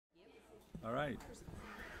All right.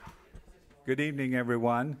 Good evening,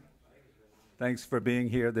 everyone. Thanks for being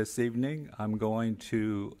here this evening. I'm going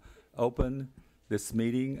to open this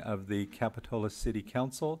meeting of the Capitola City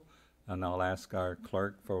Council, and I'll ask our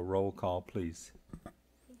clerk for a roll call, please.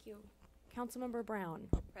 Thank you. Councilmember Brown.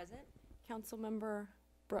 Present. Councilmember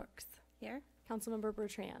Brooks. Here. Councilmember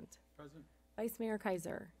Bertrand. Present. Vice Mayor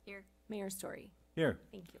Kaiser. Here. Mayor Story. Here.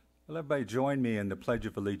 Thank you. Will everybody join me in the Pledge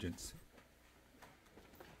of Allegiance?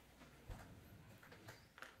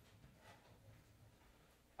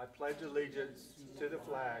 I pledge allegiance to the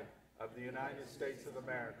flag of the United States of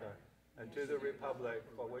America and to the republic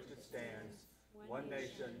for which it stands, one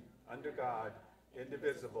nation, under God,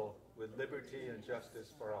 indivisible, with liberty and justice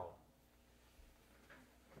for all.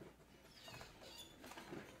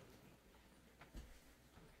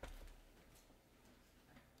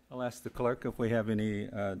 I'll ask the clerk if we have any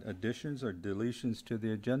additions or deletions to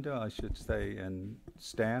the agenda, I should say, and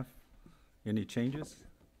staff. Any changes?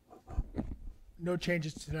 No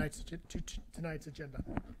changes to tonight's agenda.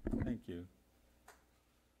 Thank you.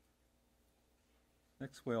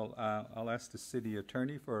 Next, I'll ask the city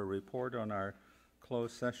attorney for a report on our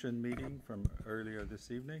closed session meeting from earlier this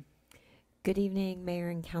evening. Good evening, Mayor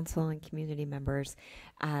and Council and community members.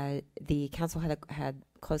 The Council had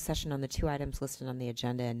closed session on the 2 items listed on the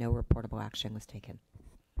agenda, and no reportable action was taken.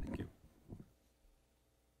 Thank you.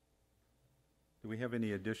 Do we have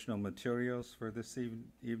any additional materials for this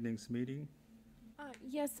evening's meeting?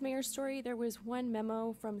 Yes, Mayor Story, there was one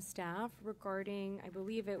memo from staff regarding, I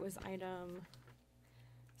believe it was item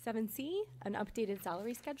 7C, an updated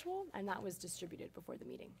salary schedule, and that was distributed before the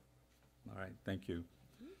meeting. All right, thank you.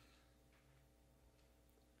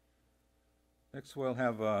 Next, we'll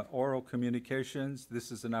have oral communications.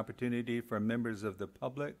 This is an opportunity for members of the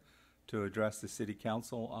public to address the City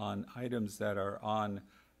Council on items that are on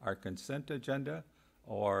our consent agenda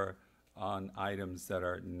or on items that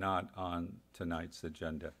are not on tonight's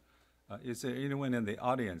agenda. Is there anyone in the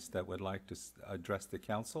audience that would like to address the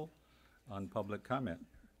council on public comment?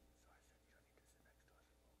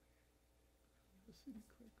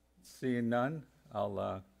 Seeing none,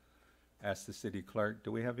 I'll ask the city clerk,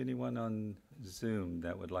 do we have anyone on Zoom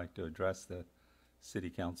that would like to address the city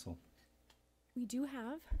council? We do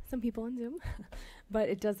have some people on Zoom, but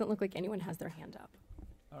it doesn't look like anyone has their hand up.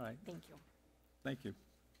 All right. Thank you. Thank you.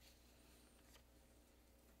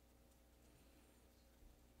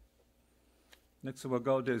 Next, we'll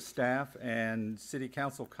go to staff and city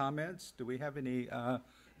council comments. Do we have any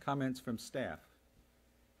comments from staff?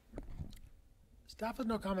 Staff has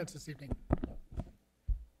no comments this evening.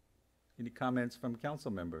 Any comments from council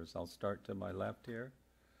members? I'll start to my left here.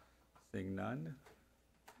 Seeing none.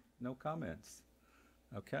 No comments.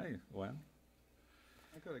 Okay, well.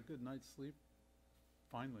 I got a good night's sleep,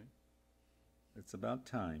 finally. It's about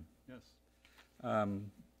time. Yes.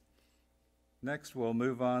 Next, we'll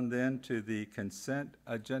move on then to the consent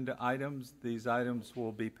agenda items. These items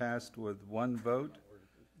will be passed with one vote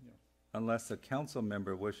unless a council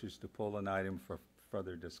member wishes to pull an item for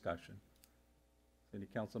further discussion. Any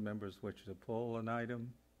council members wish to pull an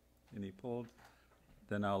item? Any pulled?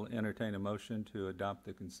 Then I'll entertain a motion to adopt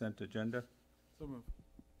the consent agenda. So moved.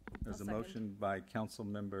 There's a motion by Council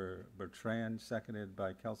Member Bertrand, seconded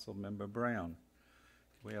by Council Member Brown.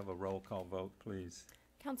 Can we have a roll call vote, please?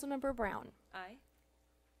 Councilmember Brown. Aye.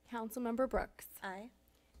 Councilmember Brooks. Aye.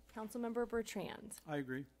 Councilmember Bertrand. I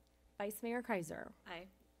agree. Vice Mayor Kaiser. Aye.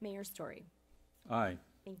 Mayor Story. Aye.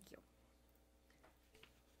 Thank you.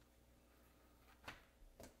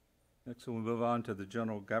 Next, we'll move on to the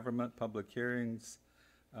general government public hearings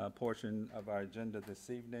portion of our agenda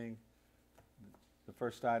this evening. The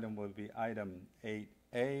first item will be item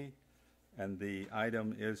 8A, and the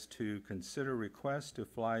item is to consider request to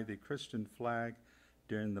fly the Christian flag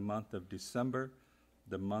during the month of December,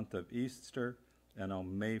 the month of Easter, and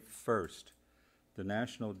on May 1st, the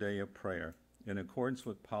National Day of Prayer, in accordance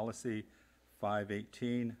with Policy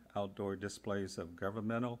 518, outdoor displays of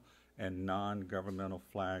governmental and non-governmental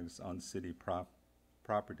flags on city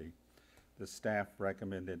property. The staff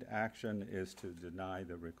recommended action is to deny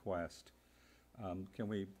the request. Can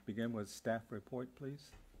we begin with staff report, please?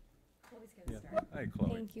 Chloe's gonna start. Hey,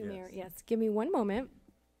 Chloe. Thank you, Yes. Mayor. Yes, give me one moment.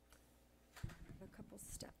 I have a couple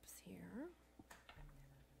steps here.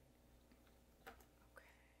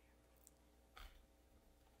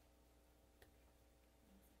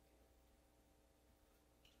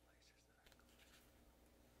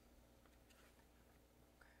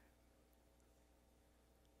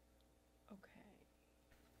 Okay.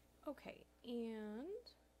 Okay, and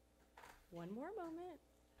one more moment.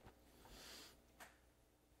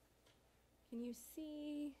 Can you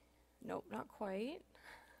see? Nope, not quite.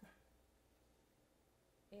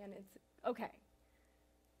 And it's, okay.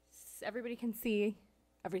 Everybody can see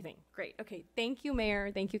everything. Great. Okay. Thank you,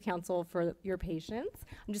 Mayor. Thank you, Council, for your patience.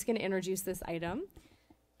 I'm just going to introduce this item.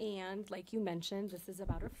 And like you mentioned, this is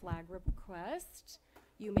about a flag request.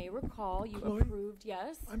 You may recall you Chloe? approved,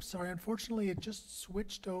 yes? I'm sorry, unfortunately, it just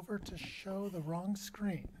switched over to show the wrong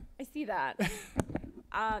screen. I see that.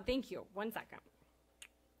 Thank you. 1 second.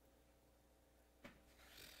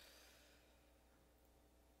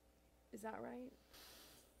 Is that right?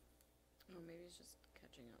 Oh, maybe it's just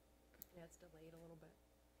catching up. Yeah, it's delayed a little bit.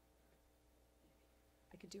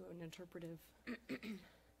 I could do an interpretive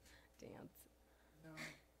dance.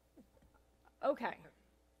 No. Okay.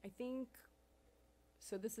 I think,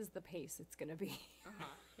 so this is the pace it's going to be.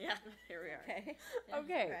 Yeah, here we are. Okay.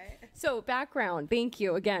 Okay. Right. So background, thank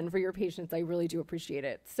you again for your patience. I really do appreciate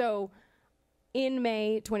it. So in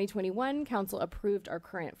May 2021, Council approved our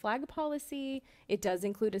current flag policy. It does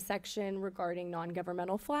include a section regarding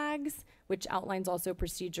non-governmental flags, which outlines also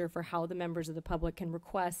procedure for how the members of the public can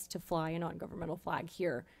request to fly a non-governmental flag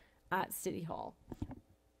here at City Hall.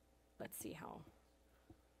 Let's see how.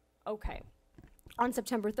 Okay. On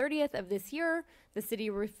September 30th of this year, the city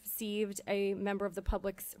received a member of the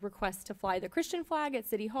public's request to fly the Christian flag at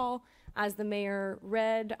City Hall. As the mayor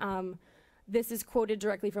read, this is quoted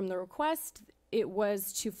directly from the request. It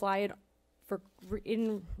was to fly it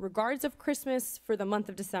in regards of Christmas for the month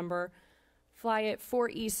of December, fly it for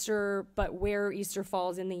Easter, but where Easter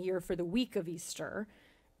falls in the year for the week of Easter,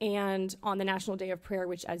 and on the National Day of Prayer,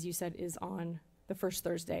 which, as you said, is on the first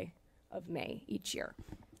Thursday of May each year.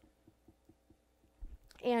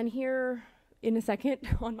 And here in a second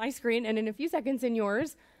on my screen, and in a few seconds in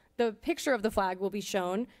yours, the picture of the flag will be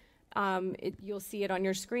shown. You'll see it on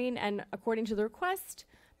your screen, and according to the request,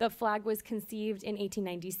 the flag was conceived in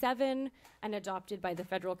 1897 and adopted by the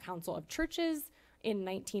Federal Council of Churches in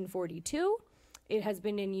 1942. It has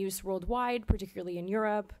been in use worldwide, particularly in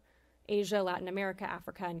Europe, Asia, Latin America,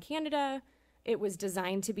 Africa, and Canada. It was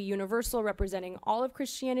designed to be universal, representing all of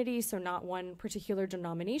Christianity, so not one particular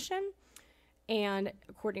denomination. And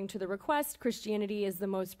according to the request, Christianity is the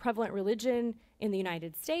most prevalent religion in the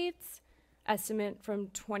United States. Estimate from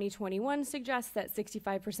 2021 suggests that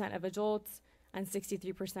 65% of adults and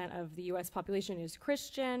 63% of the U.S. population is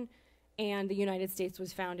Christian, and the United States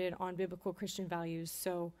was founded on biblical Christian values,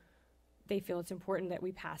 so they feel it's important that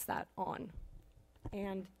we pass that on.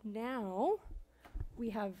 And now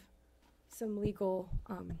we have some legal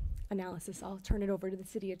analysis. I'll turn it over to the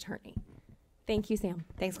city attorney. Thank you, Sam.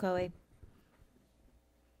 Thanks, Chloe.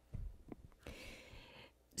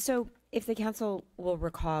 So if the council will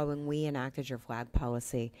recall, when we enacted your flag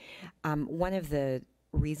policy, one of the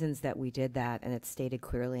reasons that we did that, and it's stated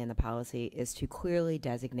clearly in the policy, is to clearly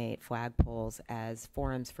designate flagpoles as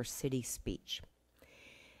forums for city speech.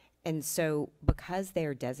 And so because they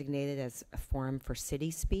are designated as a forum for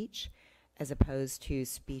city speech, as opposed to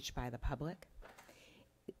speech by the public,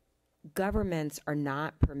 governments are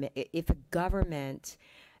not if a government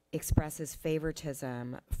expresses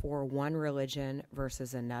favoritism for one religion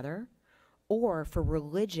versus another, or for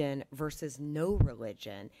religion versus no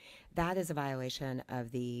religion, that is a violation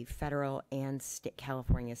of the federal and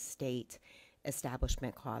California state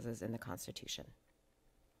establishment clauses in the Constitution.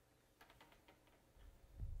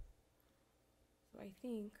 So I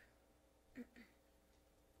think,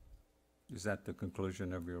 Is that the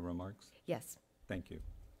conclusion of your remarks? Yes. Thank you.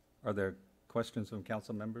 Are there questions from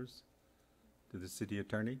council members to the city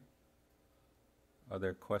attorney? Are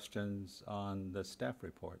there questions on the staff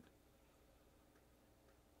report?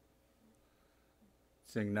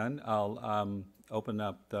 Seeing none, I'll open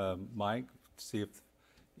up the mic, see if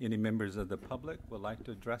any members of the public would like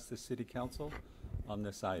to address the city council on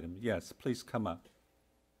this item. Yes, please come up.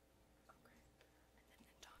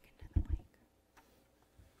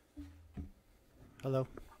 Hello.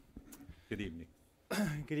 Good evening.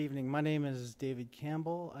 Good evening. My name is David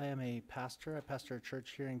Campbell. I am a pastor. I pastor a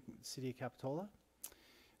church here in the city of Capitola.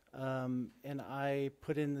 And I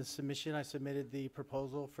put in the submission. I submitted the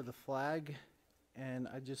proposal for the flag. And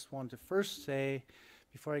I just want to first say,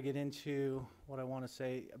 before I get into what I want to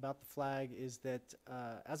say about the flag, is that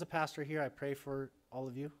as a pastor here, I pray for all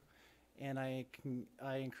of you. And I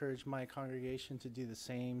encourage my congregation to do the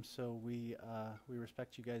same. So we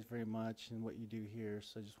respect you guys very much and what you do here.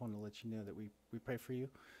 So I just want to let you know that we pray for you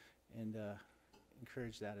and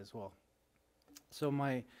encourage that as well. So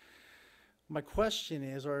my question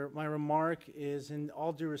is, or my remark is, in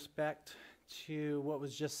all due respect to what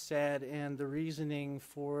was just said and the reasoning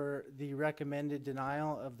for the recommended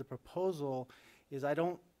denial of the proposal, is I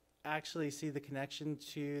don't actually see the connection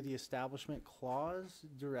to the Establishment Clause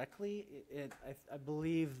directly. I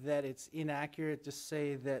believe that it's inaccurate to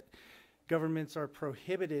say that governments are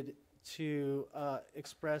prohibited to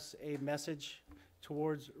express a message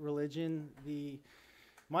towards religion.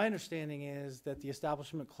 My understanding is that the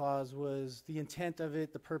Establishment Clause was the intent of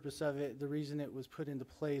it, the purpose of it, the reason it was put into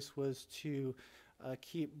place was to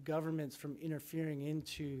keep governments from interfering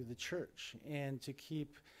into the church and to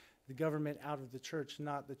keep the government out of the church,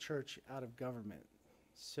 not the church out of government.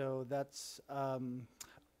 So that's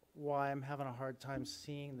why I'm having a hard time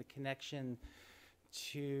seeing the connection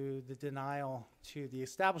to the denial to the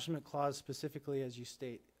Establishment Clause, specifically as you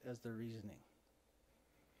state as the reasoning.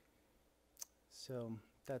 So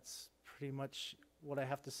that's pretty much what I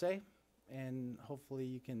have to say, and hopefully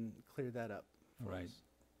you can clear that up. All right.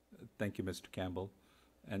 Thank you, Mr. Campbell,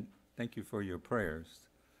 and thank you for your prayers.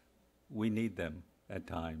 We need them at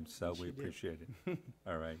times, so we appreciate it.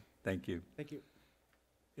 All right, thank you. Thank you.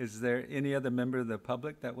 Is there any other member of the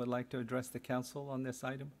public that would like to address the council on this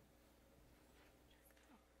item?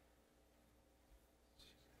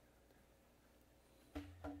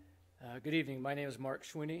 Good evening. My name is Mark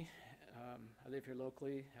Schwinney. I live here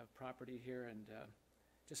locally, have property here, and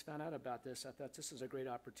just found out about this. I thought this is a great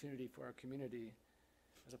opportunity for our community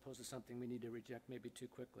as opposed to something we need to reject maybe too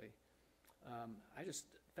quickly. I just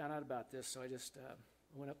found out about this, so I just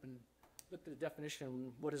went up and looked at the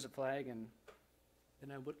definition, what is a flag, and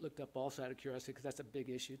then I looked up also out of curiosity, because that's a big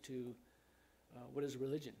issue, to what is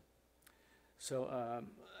religion. So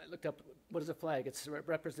I looked up, what is a flag? It's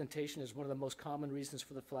representation is one of the most common reasons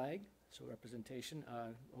for the flag. So representation,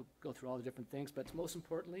 we'll go through all the different things, but most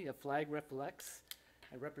importantly, a flag reflects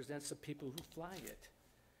and represents the people who fly it.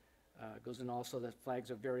 Goes in also that flags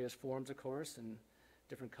of various forms, of course, and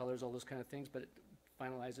different colors, all those kind of things, but it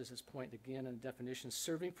finalizes this point again in the definition,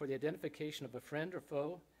 serving for the identification of a friend or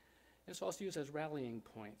foe. And it's also used as rallying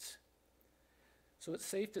points. So it's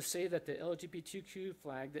safe to say that the LGBTQ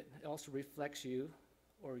flag that also reflects you,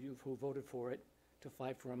 or you who voted for it, to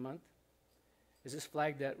fly for a month. Is this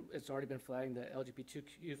flag that it's already been flagging, the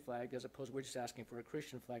LGBTQ flag, as opposed to we're just asking for a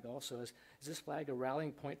Christian flag also, is this flag a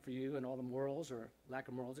rallying point for you and all the morals or lack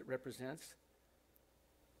of morals it represents?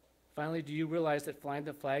 Finally, do you realize that flying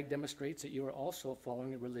the flag demonstrates that you are also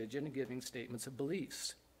following a religion and giving statements of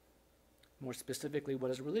beliefs? More specifically, what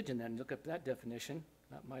is religion then? Look up that definition,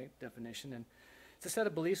 not my definition. And it's a set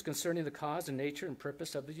of beliefs concerning the cause and nature and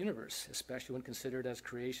purpose of the universe, especially when considered as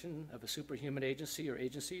creation of a superhuman agency or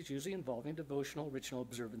agencies usually involving devotional ritual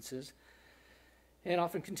observances and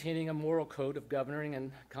often containing a moral code of governing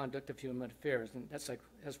and conduct of human affairs. And that's like,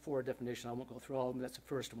 has four definitions. I won't go through all of them. That's the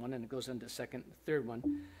first one, and it goes into the second, third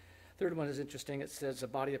one. Third one is interesting. It says a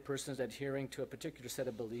body of persons adhering to a particular set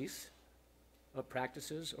of beliefs, of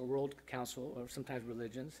practices, or world council, or sometimes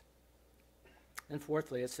religions. And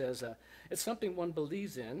fourthly, it says it's something one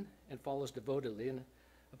believes in and follows devotedly, and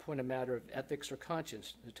upon a matter of ethics or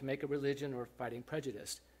conscience, to make a religion or fighting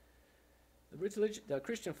prejudice. The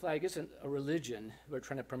Christian flag isn't a religion we're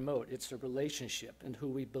trying to promote. It's a relationship and who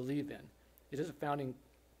we believe in. It is a founding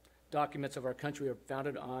documents of our country are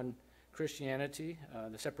founded on Christianity,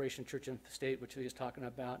 the separation of church and state, which he is talking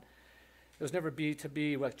about. It was never to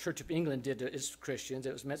be what Church of England did to its Christians.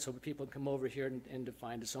 It was meant so people can come over here and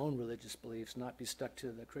define its own religious beliefs, not be stuck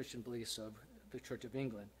to the Christian beliefs of the Church of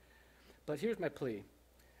England. But here's my plea.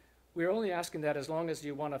 We are only asking that as long as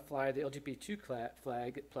you want to fly the LGBT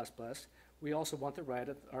flag ++, we also want the right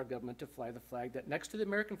of our government to fly the flag that next to the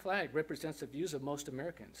American flag represents the views of most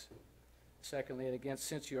Americans. Secondly, and again,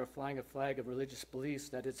 since you are flying a flag of religious beliefs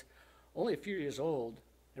that it's only a few years old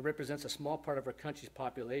and represents a small part of our country's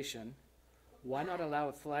population, why not allow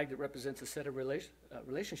a flag that represents a set of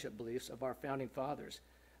relationship beliefs of our founding fathers,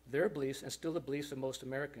 their beliefs and still the beliefs of most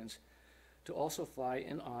Americans, to also fly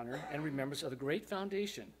in honor and remembrance of the great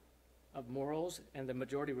foundation of morals and the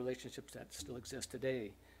majority relationships that still exist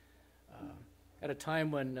today. At a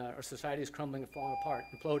time when our society is crumbling and falling apart,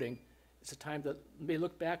 imploding, it's a time that may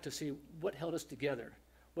look back to see what held us together,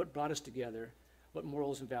 what brought us together, what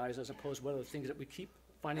morals and values, as opposed to what are the things that we keep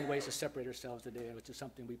finding ways to separate ourselves today, which is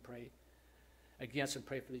something we pray against and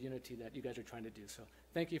pray for the unity that you guys are trying to do. So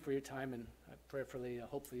thank you for your time, and prayerfully,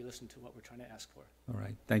 hopefully you listen to what we're trying to ask for. All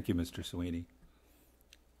right. Thank you, Mr. Sweeney.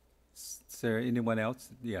 Is there anyone else?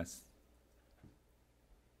 Yes.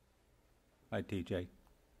 Hi, TJ.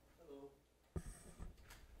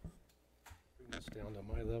 Bring this down to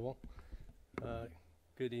my level.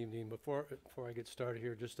 Good evening. Before I get started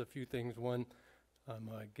here, just a few things. One, I'm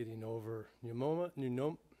getting over pneumonia. I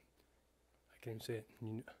can't even say it.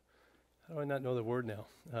 How do I not know the word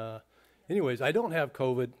now? Anyways, I don't have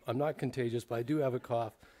COVID. I'm not contagious, but I do have a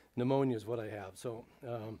cough. Pneumonia is what I have. So,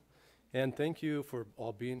 and thank you for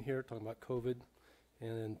all being here, talking about COVID.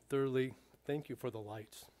 And then thirdly, thank you for the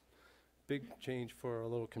lights. Big change for our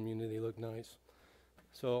little community, look nice.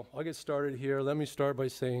 So I'll get started here. Let me start by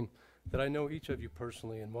saying that I know each of you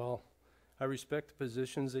personally, and while I respect the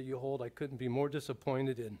positions that you hold, I couldn't be more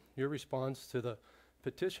disappointed in your response to the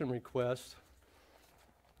petition request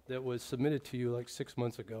that was submitted to you like 6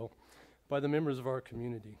 months ago by the members of our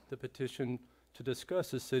community, the petition to discuss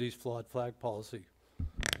the city's flawed flag policy.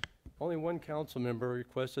 Only one council member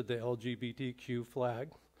requested the LGBTQ flag,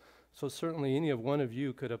 so certainly any of one of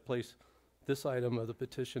you could have placed this item of the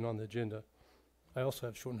petition on the agenda. I also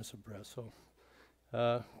have shortness of breath, so.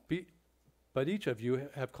 But each of you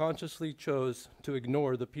have consciously chose to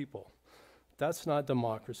ignore the people. That's not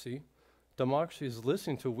democracy. Democracy is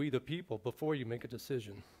listening to we the people before you make a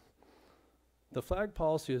decision. The flag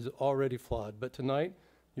policy is already flawed, but tonight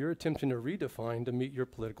you're attempting to redefine to meet your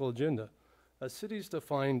political agenda. A city is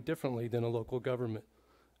defined differently than a local government.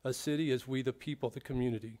 A city is we the people, the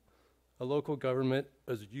community. A local government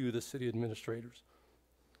is you, the city administrators.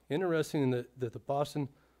 Interesting that the Boston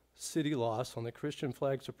City loss on the Christian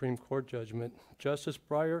flag Supreme Court judgment, Justice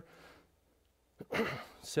Breyer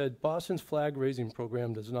said Boston's flag raising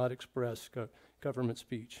program does not express government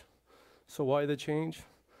speech. So why the change?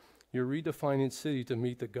 You're redefining city to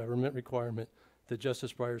meet the government requirement that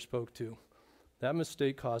Justice Breyer spoke to. That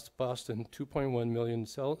mistake cost Boston $2.1 million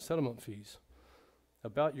settlement fees.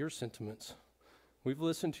 About your sentiments. We've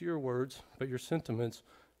listened to your words, but your sentiments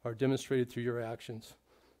are demonstrated through your actions.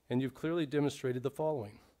 And you've clearly demonstrated the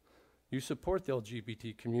following. You support the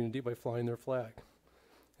LGBT community by flying their flag.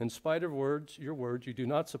 In spite of your words, you do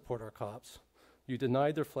not support our cops. You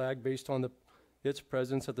denied their flag based on its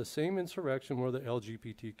presence at the same insurrection where the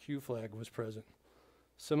LGBTQ flag was present.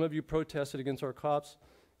 Some of you protested against our cops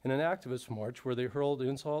in an activist march where they hurled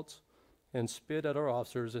insults and spit at our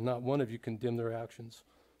officers, and not one of you condemned their actions.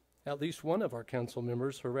 At least one of our council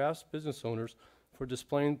members harassed business owners for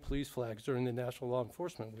displaying police flags during the National Law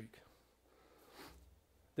Enforcement Week.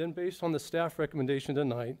 Then, based on the staff recommendation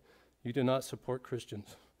tonight, you do not support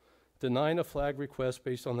Christians. Denying a flag request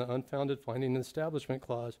based on the unfounded finding and establishment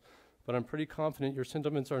clause, but I'm pretty confident your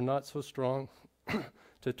sentiments are not so strong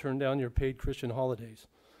to turn down your paid Christian holidays.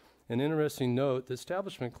 An interesting note, the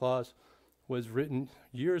establishment clause was written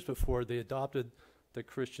years before they adopted the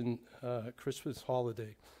Christian Christmas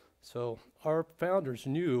holiday. So our founders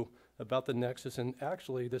knew about the nexus, and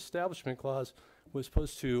actually the establishment clause was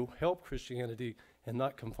supposed to help Christianity and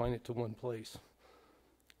not confine it to one place.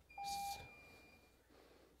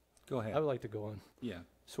 Go ahead. I would like to go on. Yeah.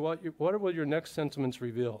 So what will your next sentiments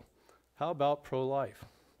reveal? How about pro-life?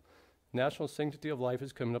 National Sanctity of Life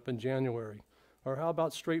is coming up in January. Or how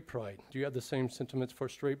about straight pride? Do you have the same sentiments for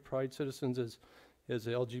straight pride citizens as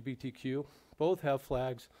the LGBTQ? Both have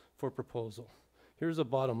flags for proposal. Here's the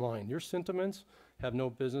bottom line. Your sentiments have no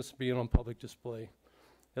business being on public display.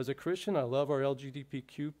 As a Christian, I love our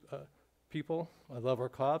LGBTQ people. I love our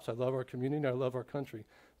cops. I love our community. I love our country.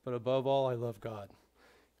 But above all, I love God.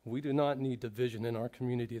 We do not need division in our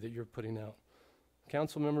community that you're putting out.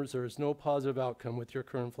 Council members, there is no positive outcome with your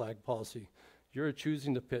current flag policy. You're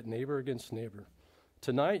choosing to pit neighbor against neighbor.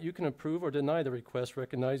 Tonight, you can approve or deny the request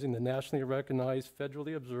recognizing the nationally recognized,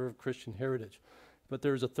 federally observed Christian heritage. But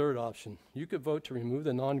there's a third option. You could vote to remove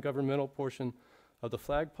the non-governmental portion of the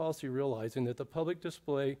flag policy, realizing that the public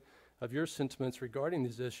display of your sentiments regarding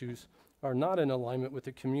these issues are not in alignment with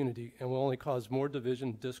the community and will only cause more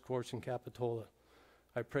division, discourse, in Capitola.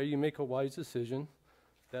 I pray you make a wise decision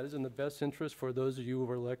that is in the best interest for those of you who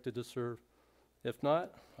were elected to serve. If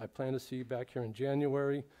not, I plan to see you back here in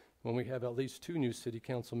January when we have at least 2 new city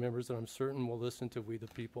council members that I'm certain will listen to we the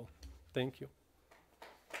people. Thank you.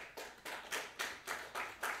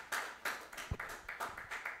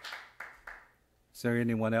 Is there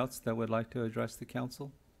anyone else that would like to address the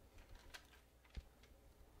council?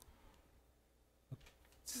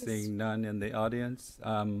 Seeing none in the audience.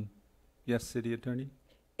 Yes, City Attorney?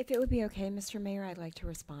 If it would be okay, Mr. Mayor, I'd like to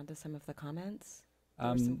respond to some of the comments. There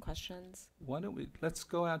were some questions. Why don't let's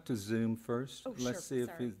go out to Zoom first. Oh, Let's see sure,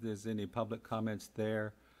 if sorry. there's any public comments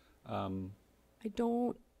there. I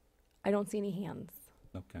don't see any hands.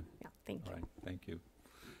 Okay, Yeah, thank all you. right, thank you.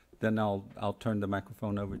 Then I'll turn the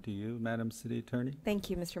microphone over to you, Madam City Attorney. Thank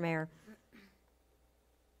you, Mr. Mayor.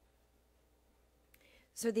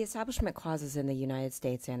 So the Establishment Clause is in the United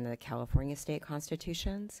States and the California state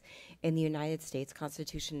constitutions. In the United States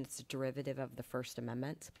Constitution, it's a derivative of the First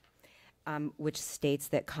Amendment, which states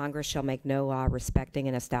that Congress shall make no law respecting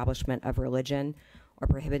an establishment of religion or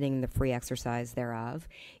prohibiting the free exercise thereof.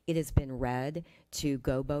 It has been read to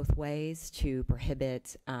go both ways, to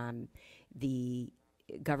prohibit the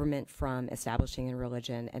government from establishing a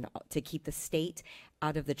religion and to keep the state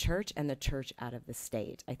out of the church and the church out of the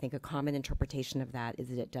state. I think a common interpretation of that is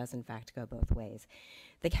that it does in fact go both ways.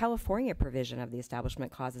 The California provision of the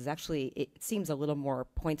Establishment Clause is actually, it seems a little more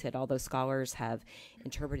pointed, although scholars have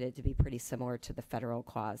interpreted it to be pretty similar to the federal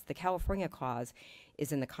clause. The California clause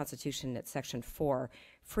is in the Constitution at Section 4.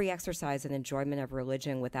 Free exercise and enjoyment of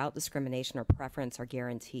religion without discrimination or preference are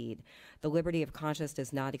guaranteed. The liberty of conscience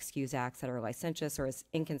does not excuse acts that are licentious or is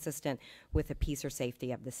inconsistent with the peace or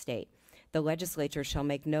safety of the state. The legislature shall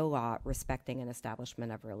make no law respecting an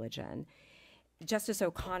establishment of religion. Justice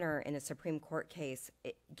O'Connor, in a Supreme Court case,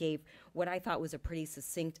 gave what I thought was a pretty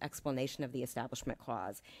succinct explanation of the Establishment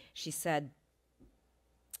Clause. She said,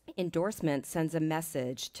 endorsement sends a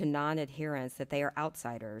message to non-adherents that they are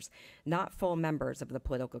outsiders, not full members of the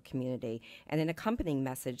political community, and an accompanying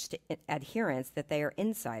message to adherents that they are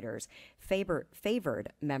insiders,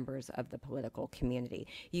 favored members of the political community.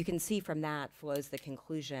 You can see from that flows the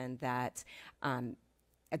conclusion that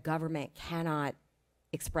a government cannot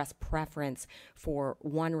express preference for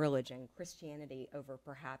one religion, Christianity over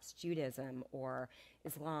perhaps Judaism or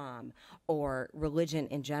Islam, or religion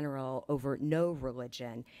in general over no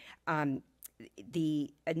religion. Another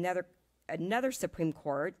Supreme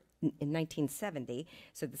Court in 1970,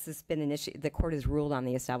 so this has been an issue, the court has ruled on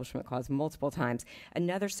the Establishment Clause multiple times.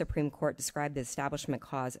 Another Supreme Court described the Establishment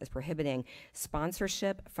Clause as prohibiting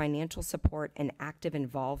sponsorship, financial support, and active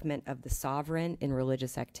involvement of the sovereign in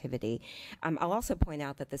religious activity. I'll also point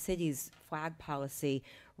out that the city's flag policy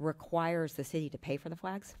requires the city to pay for the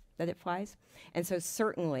flags that it flies. And so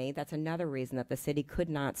certainly that's another reason that the city could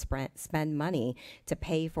not spend money to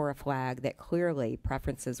pay for a flag that clearly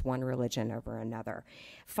preferences one religion over another.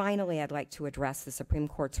 Finally, I'd like to address the Supreme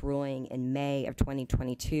Court's ruling in May of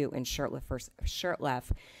 2022 in Shurtleff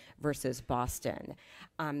versus Boston.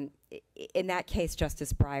 In that case,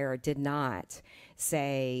 Justice Breyer did not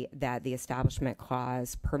say that the Establishment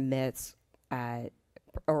Clause permits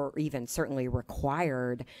or even certainly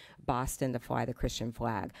required Boston to fly the Christian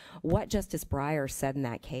flag. What Justice Breyer said in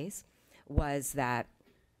that case was that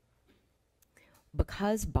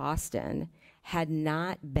because Boston had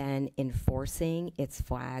not been enforcing its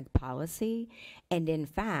flag policy and in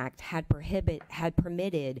fact had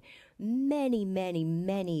permitted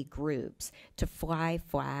many groups to fly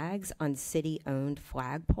flags on city-owned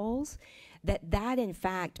flagpoles, that in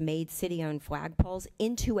fact made city-owned flagpoles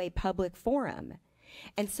into a public forum.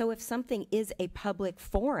 And so if something is a public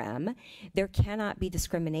forum, there cannot be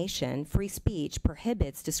discrimination. Free speech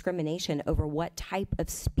prohibits discrimination over what type of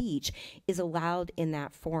speech is allowed in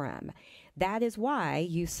that forum. That is why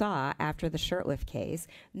you saw, after the Shurtleff case,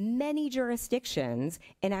 many jurisdictions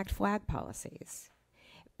enact flag policies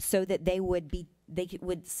so that they would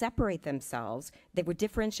separate themselves, they would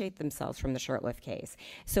differentiate themselves from the Shurtleff case.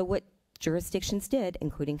 So what jurisdictions did,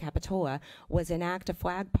 including Capitola, was enact a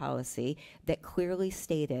flag policy that clearly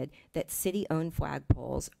stated that city-owned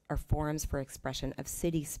flagpoles are forums for expression of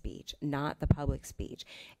city speech, not the public speech.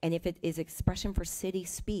 And if it is expression for city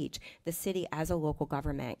speech, the city as a local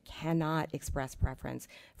government cannot express preference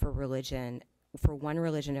for religion, for one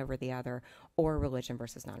religion over the other, or religion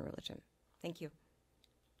versus non-religion. Thank you.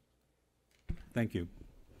 Thank you.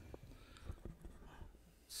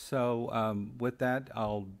 So with that,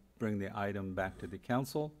 I'll bring the item back to the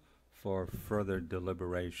council for further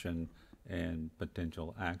deliberation and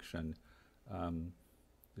potential action.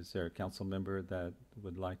 Is there a council member that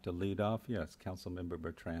would like to lead off? Yes, Council Member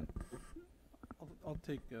Bertrand. I'll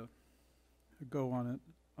take a go on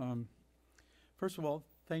it. First of all,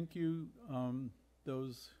 thank you,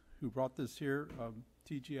 those who brought this here.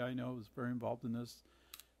 TG, I know, is very involved in this.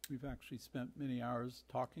 We've actually spent many hours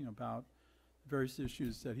talking about various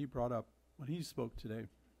issues that he brought up when he spoke today,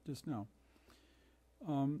 just now.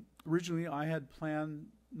 Originally, I had planned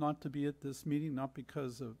not to be at this meeting, not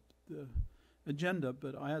because of the agenda,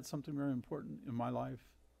 but I had something very important in my life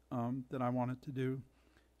that I wanted to do.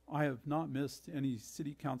 I have not missed any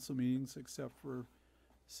city council meetings except for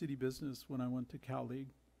city business when I went to Cal League.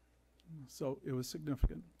 So it was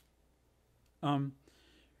significant.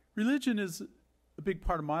 Religion is a big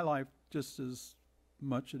part of my life, just as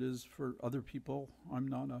much it is for other people. I'm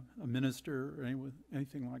not a minister or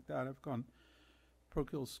anything like that. I've gone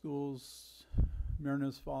parochial schools,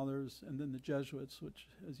 Mariners Fathers, and then the Jesuits, which,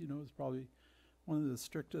 as you know, is probably one of the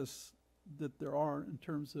strictest that there are in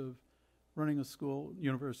terms of running a school,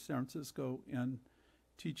 University of San Francisco, and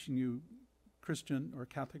teaching you Christian or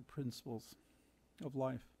Catholic principles of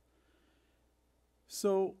life.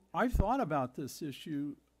 So I've thought about this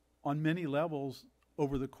issue on many levels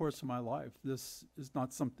over the course of my life. This is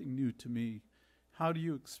not something new to me. How do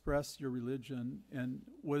you express your religion, and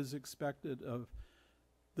what is expected of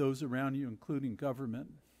those around you, including government,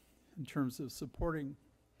 in terms of supporting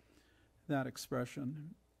that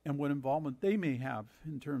expression, and what involvement they may have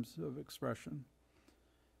in terms of expression?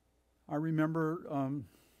 I remember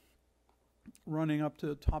running up to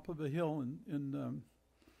the top of a hill in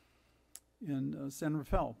San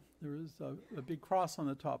Rafael. There was a big cross on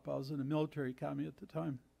the top. I was in a military academy at the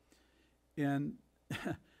time. And,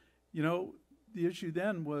 you know, the issue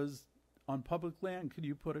then was, on public land, could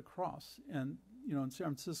you put a cross? And, you know, in San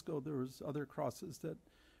Francisco, there was other crosses that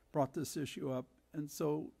brought this issue up. And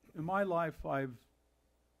so in my life, I've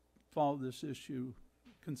followed this issue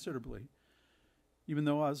considerably. Even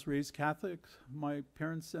though I was raised Catholic, my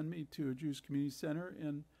parents sent me to a Jewish community center,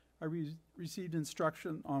 and I received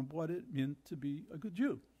instruction on what it meant to be a good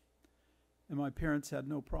Jew. And my parents had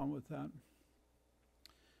no problem with that.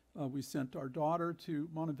 We sent our daughter to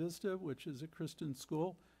Monte Vista, which is a Christian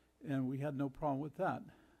school, and we had no problem with that.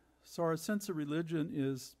 So our sense of religion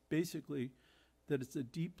is basically that it's a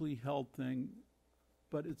deeply held thing,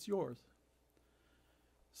 but it's yours.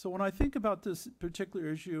 So when I think about this particular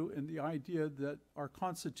issue and the idea that our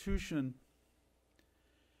Constitution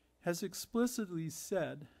has explicitly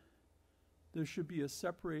said there should be a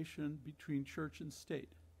separation between church and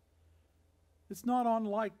state, it's not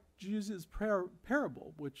unlike Jesus'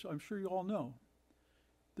 parable, which I'm sure you all know.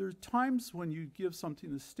 There are times when you give something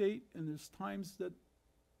to the state, and there's times that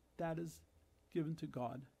that is given to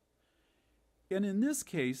God. And in this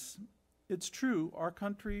case, it's true, our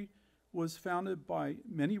country was founded by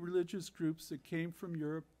many religious groups that came from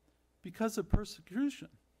Europe because of persecution.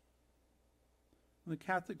 The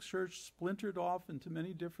Catholic Church splintered off into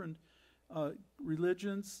many different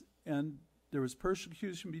religions, and there was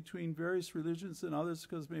persecution between various religions and others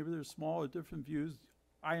because maybe they're small or different views.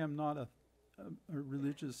 I am not a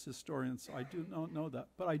religious historian, so I do not know that.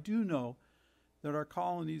 But I do know that our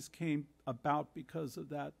colonies came about because of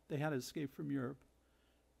that. They had to escape from Europe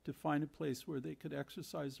to find a place where they could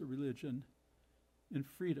exercise their religion in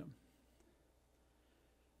freedom.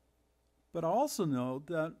 But I also know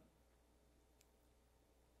that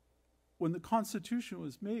when the Constitution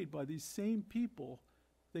was made by these same people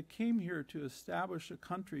that came here to establish a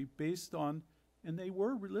country based on, and they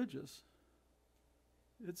were religious.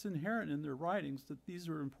 It's inherent in their writings that these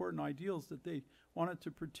were important ideals that they wanted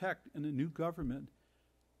to protect in a new government.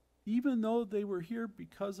 Even though they were here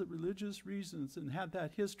because of religious reasons and had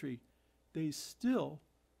that history, they still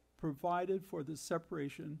provided for the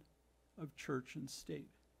separation of church and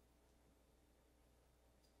state.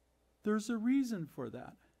 There's a reason for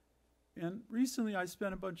that. And recently I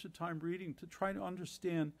spent a bunch of time reading to try to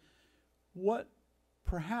understand what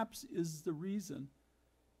perhaps is the reason.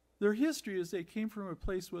 Their history is they came from a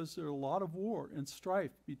place where there was a lot of war and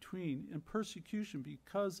strife between and persecution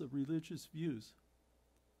because of religious views.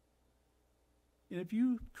 And if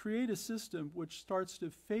you create a system which starts to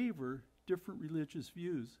favor different religious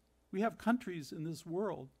views, we have countries in this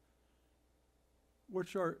world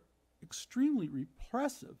which are extremely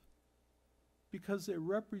repressive because they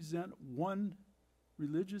represent one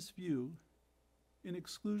religious view in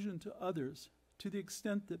exclusion to others, to the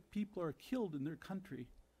extent that people are killed in their country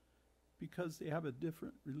because they have a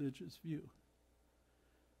different religious view.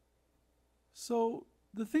 So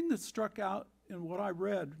the thing that struck out in what I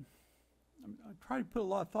read, I try to put a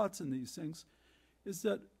lot of thoughts in these things, is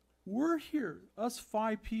that we're here, us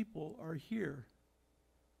 5 people are here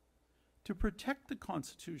to protect the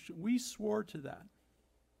Constitution. We swore to that.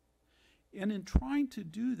 And in trying to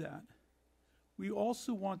do that, we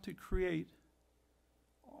also want to create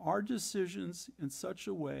our decisions in such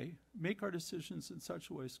a way, make our decisions in such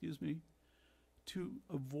a way, to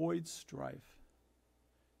avoid strife,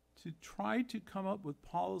 to try to come up with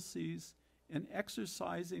policies and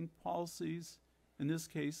exercising policies. In this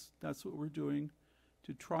case, that's what we're doing,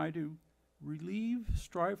 to try to relieve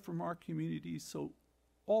strife from our community so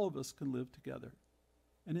all of us can live together.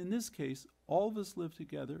 And in this case, all of us live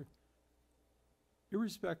together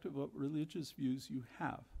irrespective of what religious views you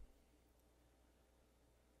have.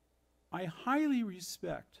 I highly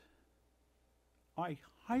respect,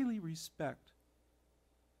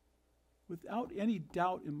 without any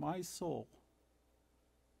doubt in my soul,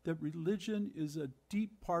 that religion is a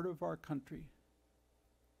deep part of our country.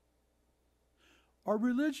 Our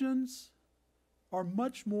religions are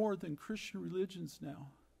much more than Christian religions now.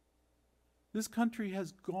 This country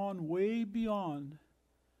has gone way beyond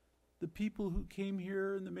the people who came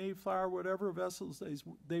here in the Mayflower, whatever vessels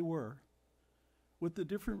they were. with the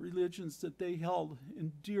different religions that they held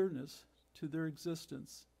in dearness to their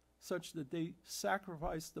existence, such that they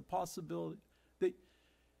sacrificed the possibility.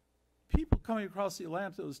 People coming across the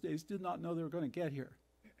Atlantic those days did not know they were going to get here.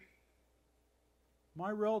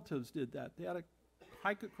 My relatives did that. They had to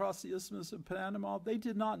hike across the Isthmus of Panama. They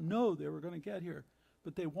did not know they were going to get here,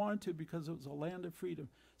 but they wanted to because it was a land of freedom.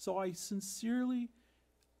 So I sincerely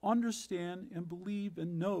understand and believe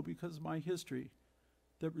and know, because of my history,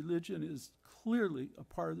 that religion is clearly a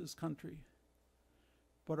part of this country.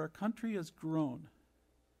 But our country has grown.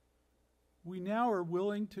 We now are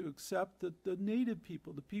willing to accept that the native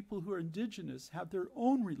people, the people who are indigenous, have their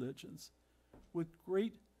own religions with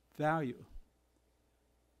great value,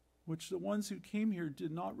 which the ones who came here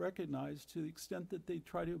did not recognize to the extent that they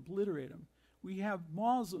try to obliterate them. We have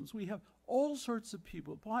Muslims, we have all sorts of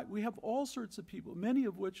people, many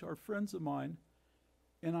of which are friends of mine,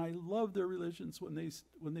 and I love their religions when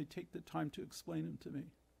they take the time to explain them to me.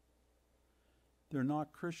 They're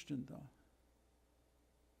not Christian, though.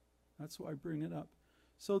 That's why I bring it up.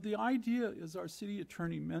 So the idea, as our city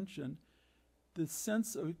attorney mentioned, the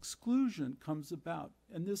sense of exclusion comes about,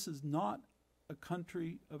 and this is not a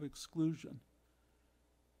country of exclusion.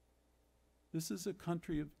 This is a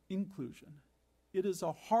country of inclusion. It is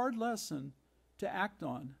a hard lesson to act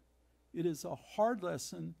on. It is a hard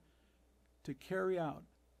lesson to carry out.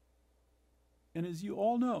 And as you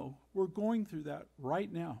all know, we're going through that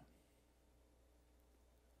right now.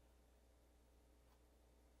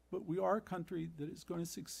 But we are a country that is going to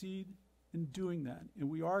succeed in doing that. And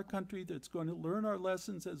we are a country that's going to learn our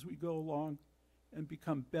lessons as we go along and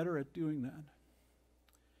become better at doing that.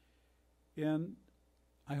 And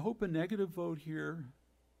I hope a negative vote here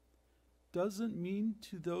doesn't mean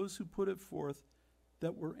to those who put it forth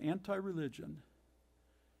that we're anti-religion.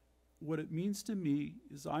 What it means to me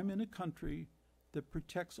is I'm in a country that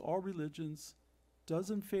protects all religions,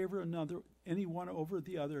 doesn't favor any one over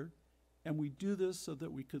the other, and we do this so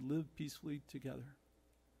that we could live peacefully together.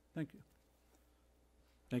 Thank you.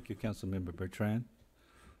 Thank you, Councilmember Bertrand.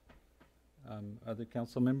 Other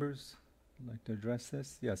council members like to address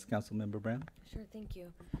this? Yes, Councilmember Brown. Sure, thank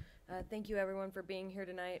you. Thank you, everyone, for being here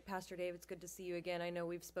tonight. Pastor Dave, it's good to see you again. I know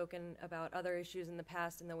we've spoken about other issues in the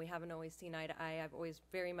past, and though we haven't always seen eye to eye, I've always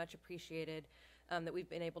very much appreciated that we've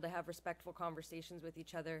been able to have respectful conversations with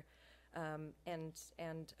each other, and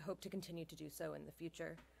hope to continue to do so in the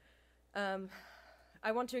future.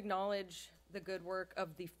 I want to acknowledge the good work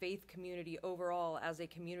of the faith community overall as a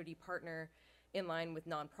community partner in line with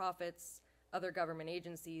nonprofits, other government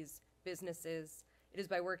agencies, businesses. It is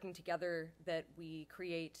by working together that we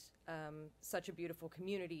create such a beautiful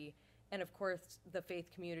community. And of course, the faith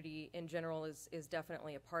community in general is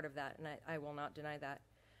definitely a part of that, and I will not deny that.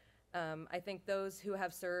 I think those who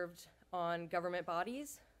have served on government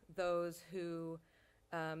bodies, those who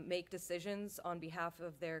make decisions on behalf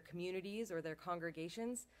of their communities or their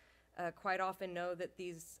congregations, quite often know that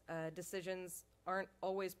these decisions aren't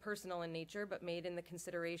always personal in nature, but made in the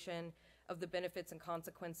consideration of the benefits and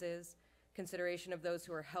consequences, consideration of those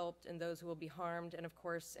who are helped and those who will be harmed, and of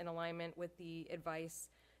course in alignment with the advice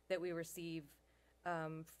that we receive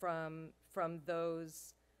from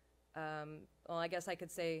those, well, I guess I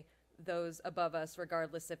could say those above us,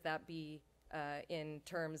 regardless if that be in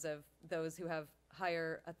terms of those who have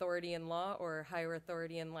higher authority in law or higher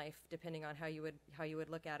authority in life, depending on how you would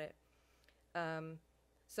look at it.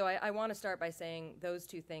 So I want to start by saying those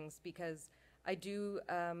two things, because I do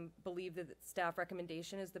believe that the staff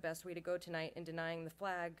recommendation is the best way to go tonight in denying the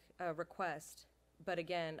flag request. But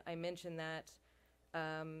again, I mention that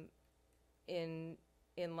in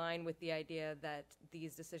line with the idea that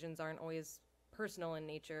these decisions aren't always personal in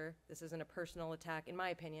nature. This isn't a personal attack, in my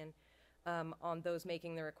opinion, on those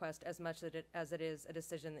making the request as much as it is a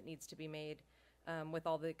decision that needs to be made with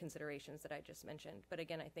all the considerations that I just mentioned. But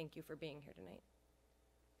again, I thank you for being here tonight.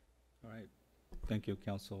 All right. Thank you,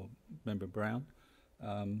 Councilmember Brown.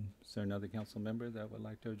 Is there another council member that would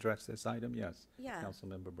like to address this item? Yes. Yeah.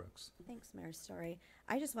 Councilmember Brooks. Thanks, Mayor Story.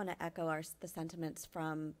 I just want to echo the sentiments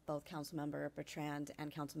from both Councilmember Bertrand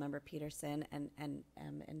and Councilmember Peterson, and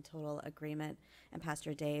in total agreement. And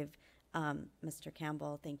Pastor Dave, Mr.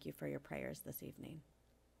 Campbell, thank you for your prayers this evening.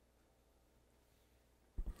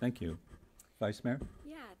 Thank you. Vice Mayor?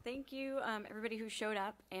 Yeah, thank you, everybody who showed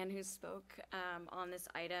up and who spoke on this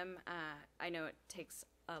item. I know it takes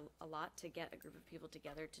a lot to get a group of people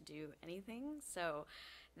together to do anything, so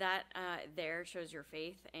that there shows your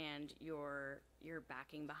faith and your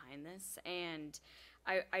backing behind this. And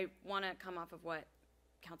I want to come off of what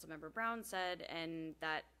Councilmember Brown said, and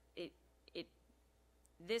that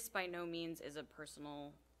this by no means is a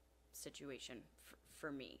personal situation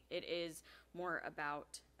for me. It is more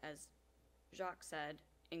about, as Jacques said,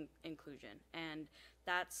 inclusion. And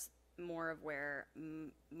that's more of where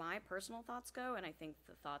my personal thoughts go, and I think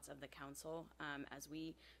the thoughts of the council, as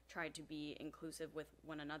we try to be inclusive with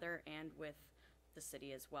one another and with the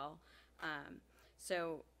city as well.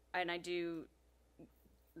 And I do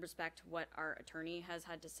respect what our attorney has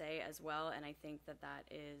had to say as well, and I think that that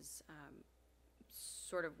is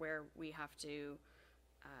sort of where we have to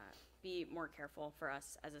be more careful for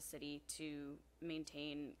us as a city to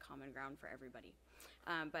maintain common ground for everybody.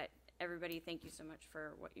 But everybody, thank you so much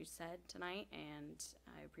for what you said tonight, and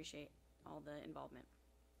I appreciate all the involvement.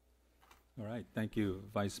 All right, thank you,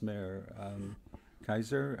 Vice Mayor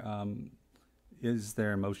Kaiser. Is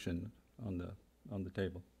there a motion on the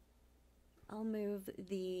table? I'll move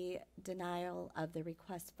the denial of the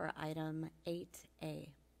request for item 8A.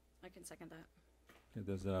 I can second that. Okay,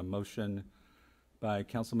 there's a motion by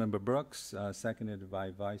Councilmember Brooks, seconded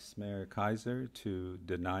by Vice Mayor Kaiser to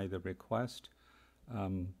deny the request.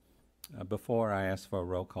 Before I ask for a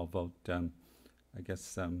roll call vote, I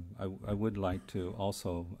guess I would like to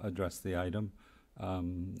also address the item.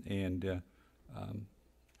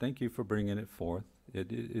 Thank you for bringing it forth.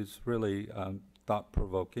 It is really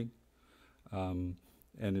thought-provoking.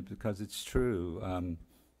 Because it's true,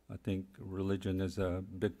 I think religion is a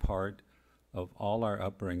big part of all our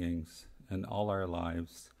upbringings and all our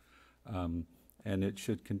lives, and it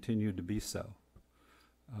should continue to be so.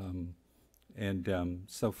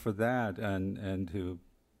 So for that and to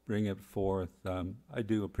bring it forth, I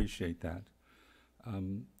do appreciate that.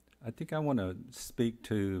 I think I want to speak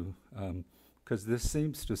to, because this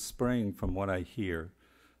seems to spring from what I hear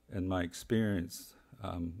and my experience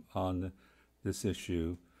on this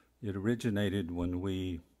issue. It originated when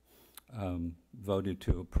we voted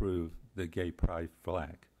to approve the gay pride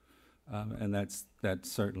flag. And that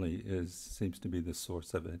certainly seems to be the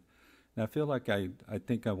source of it. And I feel like I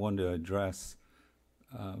think I want to address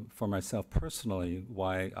for myself personally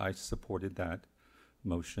why I supported that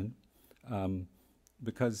motion.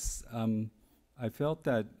 Because I felt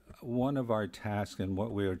that one of our tasks and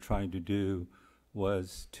what we are trying to do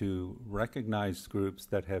was to recognize groups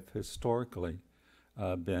that have historically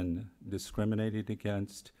been discriminated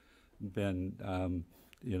against, been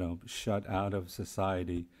shut out of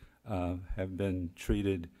society, have been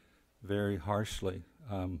treated very harshly.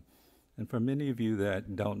 And for many of you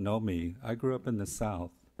that don't know me, I grew up in the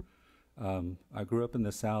South. I grew up in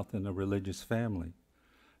the South in a religious family.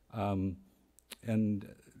 And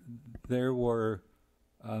there were,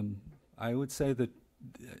 I would say that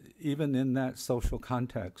even in that social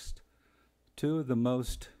context, two of the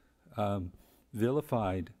most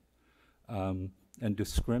vilified and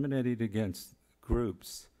discriminated against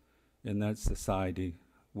groups in that society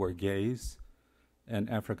were gays and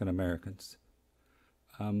African Americans.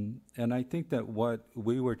 And I think that what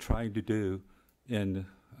we were trying to do in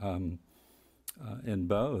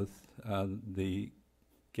both the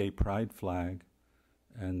gay pride flag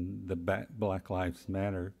and the Black Lives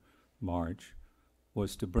Matter march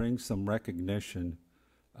was to bring some recognition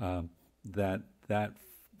that that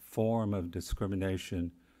form of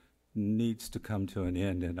discrimination needs to come to an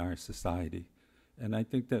end in our society. And I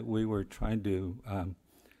think that we were trying to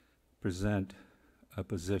present a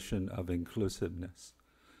position of inclusiveness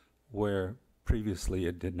where previously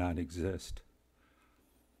it did not exist.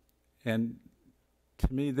 And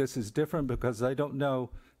to me, this is different because I don't know,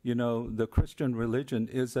 the Christian religion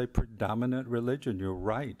is a predominant religion, you're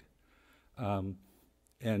right. But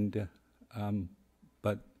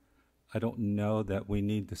I don't know that we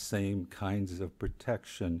need the same kinds of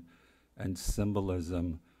protection and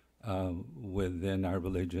symbolism within our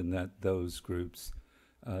religion that those groups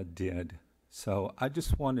did. So I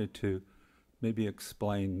just wanted to maybe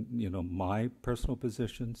explain, my personal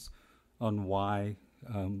positions on why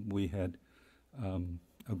we had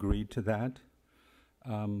agreed to that.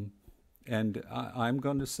 And I'm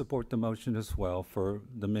going to support the motion as well for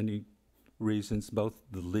the many reasons, both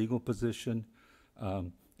the legal position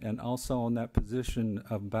and also on that position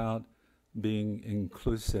about being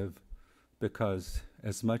inclusive, because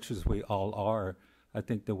as much as we all are, I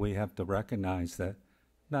think that we have to recognize that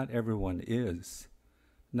not everyone is,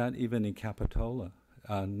 not even in Capitola,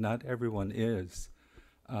 not everyone is.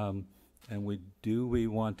 And we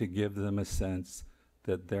want to give them a sense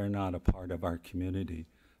that they're not a part of our community.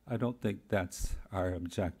 I don't think that's our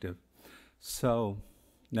objective. So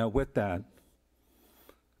now with that,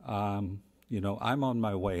 I'm on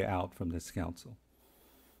my way out from this council.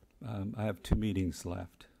 I have 2 meetings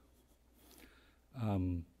left.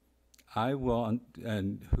 I want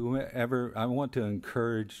to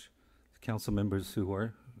encourage the council members who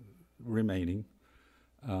are remaining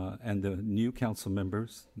and the new council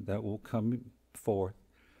members that will come forth,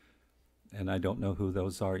 and I don't know who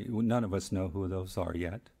those are. None of us know who those are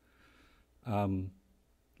yet.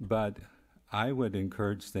 But I would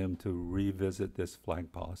encourage them to revisit this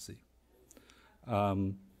flag policy.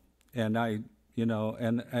 And I, you know,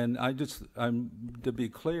 and I just, to be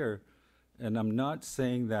clear, and I'm not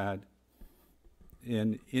saying that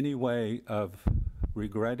in any way of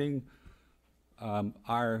regretting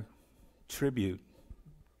our tribute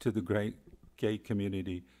to the great gay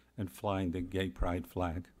community and flying the gay pride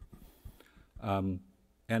flag. And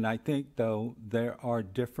I think, though, there are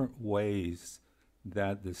different ways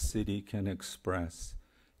that the city can express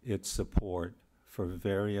its support for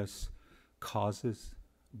various causes,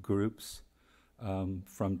 groups,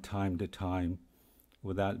 from time to time,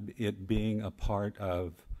 without it being a part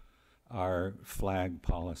of our flag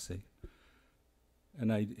policy.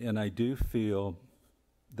 And I do feel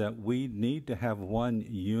that we need to have one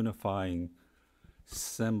unifying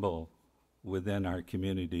symbol within our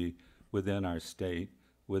community, within our state,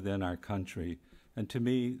 within our country. And to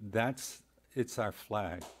me, it's our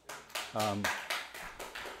flag.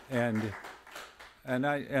 And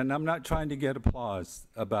I'm not trying to get applause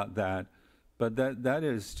about that, but that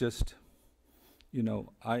is just, you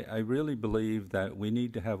know, I really believe that we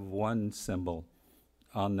need to have one symbol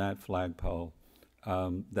on that flagpole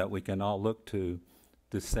that we can all look to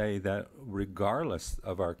say that regardless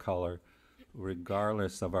of our color,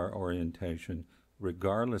 regardless of our orientation,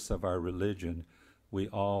 regardless of our religion, we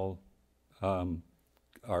all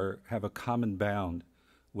have a common bound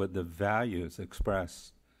with the values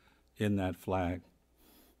expressed in that flag.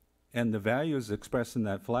 And the values expressed in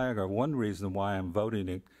that flag are one reason why I'm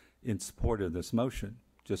voting in support of this motion,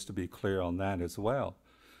 just to be clear on that as well.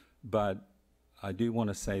 But I do want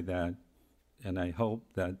to say that, and I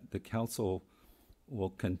hope that the council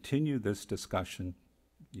will continue this discussion,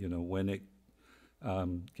 you know, when it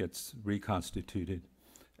gets reconstituted,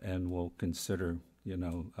 and will consider, you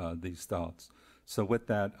know, these thoughts. So with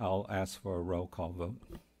that, I'll ask for a roll call vote.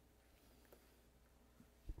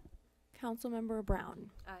 Councilmember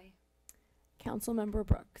Brown. Aye. Councilmember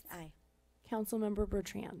Brooks. Aye. Councilmember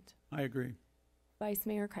Bertrand. I agree. Vice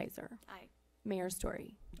Mayor Kaiser. Aye. Mayor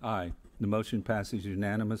Story. Aye. The motion passes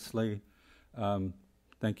unanimously.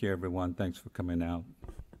 Thank you, everyone. Thanks for coming out.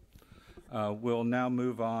 We'll now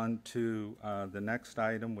move on to the next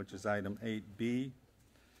item, which is item 8B,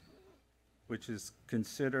 which is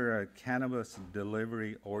consider a cannabis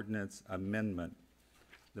delivery ordinance amendment.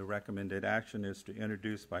 The recommended action is to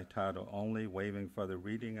introduce by title only, waiving further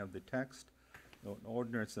reading of the text. An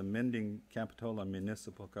ordinance amending Capitola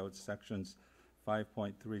Municipal Code sections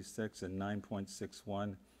 5.36 and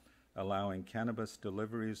 9.61, allowing cannabis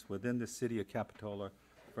deliveries within the city of Capitola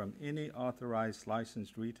from any authorized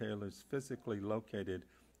licensed retailers physically located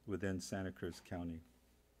within Santa Cruz County.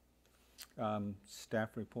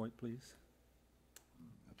 Staff report, please.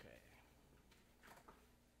 Okay.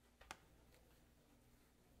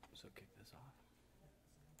 So kick this off.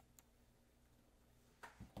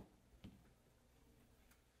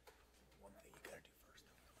 One thing you gotta do first,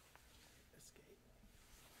 escape,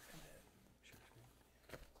 and then share screen.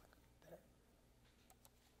 There.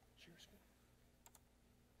 Share screen.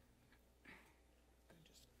 Then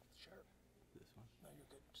just share. This one? No, you're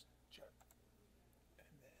good. Just share. And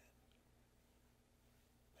then there.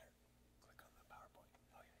 Click on the PowerPoint.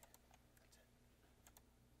 Oh yeah, yeah. That's it. That's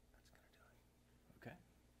gonna do it. Okay.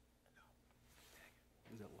 No. Dang it.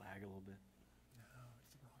 Does it lag a little bit? No,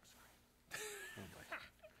 it's the wrong screen. Oh, boy.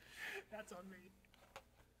 That's on me.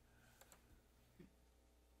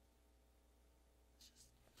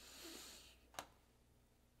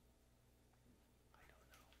 I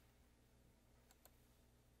don't know.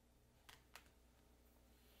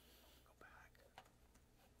 Go back.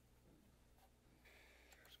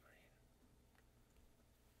 Share screen.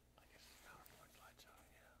 I guess it's PowerPoint slideshow,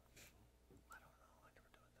 yeah. I don't know. I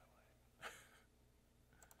never do it that way.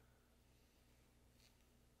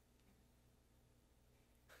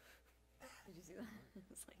 Did you see that?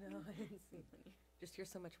 It's like, no, I didn't see it. Just hear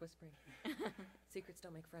so much whispering. Secrets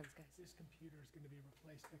don't make friends, guys. This computer is going to be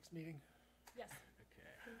replaced next meeting. Yes, Okay.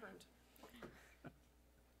 confirmed.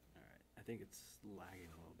 All right. I think it's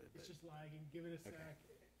lagging a little bit, It's but just lagging. Give it a Okay. sec.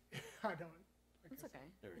 I don't. like It's I said, okay.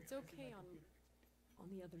 there we It's go. okay on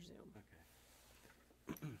the other Zoom.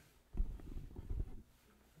 Okay.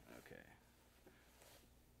 Okay.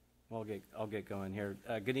 Well, I'll get going here.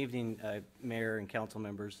 Good evening, Mayor and council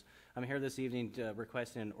members. I'm here this evening to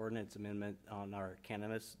request an ordinance amendment on our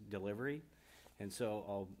cannabis delivery. And so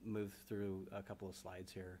I'll move through a couple of slides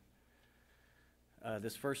here.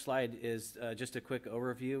 This first slide is just a quick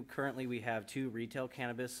overview. Currently, we have 2 retail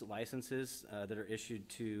cannabis licenses that are issued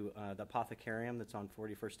to the Apothecarium that's on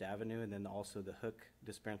 41st Avenue, and then also the Hook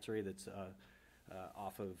dispensary that's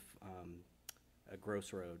off of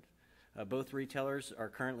Gross Road. Both retailers are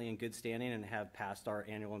currently in good standing and have passed our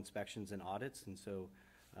annual inspections and audits, and so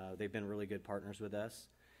they've been really good partners with us.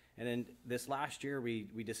 And then this last year, we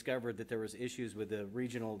discovered that there was issues with the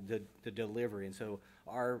regional the delivery, and so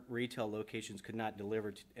our retail locations could not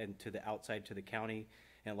deliver to the outside to the county,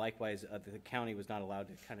 and likewise, the county was not allowed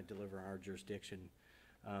to kind of deliver in our jurisdiction,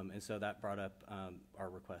 and so that brought up our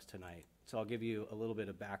request tonight. So I'll give you a little bit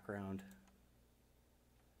of background.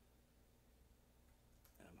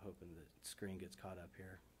 I'm hoping the screen gets caught up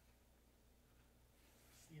here.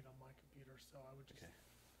 See it on my computer, so I would just. Okay,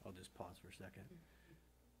 I'll just pause for a second.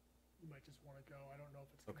 You might just want to go. I don't know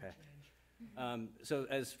if it's going to Okay. change. So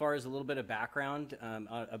as far as a little bit of background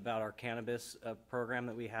about our cannabis program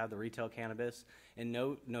that we have, the retail cannabis, in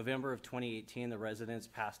November of 2018, the residents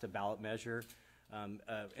passed a ballot measure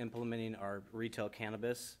implementing our retail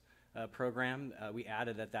cannabis program. We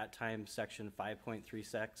added at that time section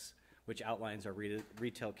 5.36, which outlines our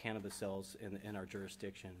retail cannabis sales in our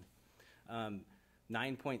jurisdiction.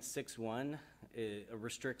 9.61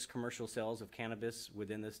 restricts commercial sales of cannabis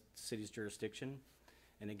within the city's jurisdiction.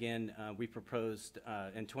 And again, we proposed,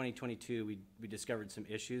 in 2022, we discovered some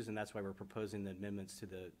issues, and that's why we're proposing the amendments to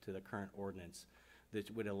the current ordinance that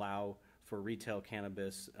would allow for retail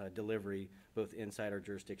cannabis delivery both inside our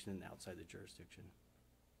jurisdiction and outside the jurisdiction.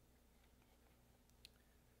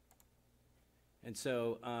 And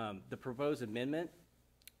so the proposed amendment,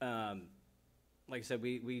 like I said,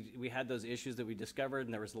 we had those issues that we discovered,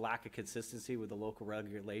 and there was a lack of consistency with the local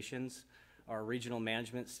regulations. Our regional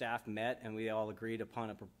management staff met, and we all agreed upon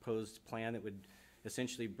a proposed plan that would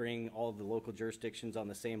essentially bring all of the local jurisdictions on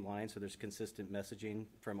the same line, so there's consistent messaging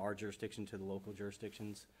from our jurisdiction to the local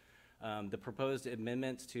jurisdictions. The proposed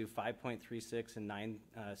amendments to 5.36 and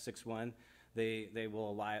 961, they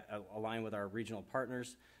will align with our regional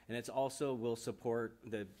partners, and it's also will support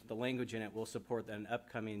the language in it will support an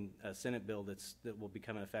upcoming Senate bill that will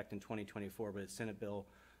become in effect in 2024, but it's Senate Bill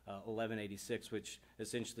 1186, which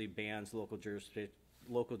essentially bans local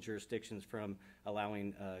jurisdictions from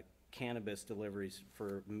allowing cannabis deliveries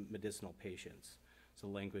for medicinal patients. So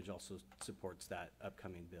language also supports that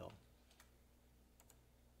upcoming bill.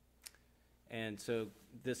 And so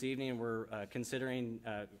this evening, we're considering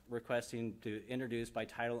requesting to introduce by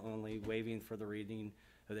title only, waiving for the reading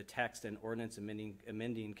of the text and ordinance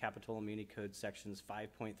amending Capitola Muni Code sections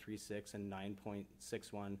 5.36 and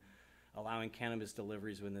 9.61, allowing cannabis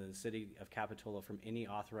deliveries within the city of Capitola from any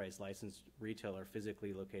authorized licensed retailer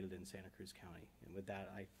physically located in Santa Cruz County. And with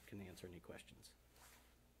that, I can answer any questions.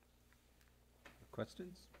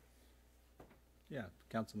 Questions? Yeah,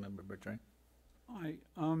 Councilmember Bertrand. Hi.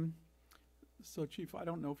 So, Chief, I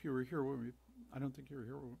don't know if you were here when I don't think you were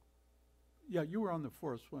here. Yeah, you were on the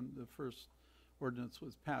force when the first ordinance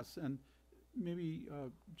was passed. And maybe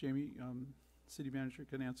Jamie, city manager,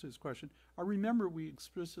 can answer this question. I remember we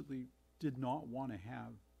explicitly did not want to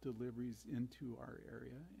have deliveries into our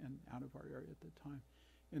area and out of our area at the time.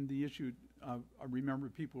 And the issue, I remember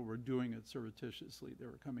people were doing it surreptitiously. They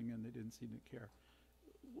were coming in, they didn't seem to care.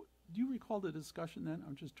 Do you recall the discussion then?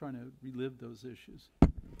 I'm just trying to relive those issues.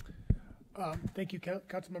 Thank you,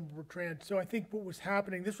 Councilmember Bertrand. So I think what was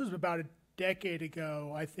happening, this was about a decade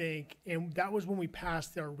ago, I think, and that was when we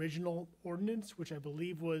passed our original ordinance, which I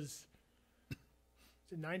believe was it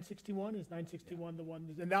 961? Is 961 the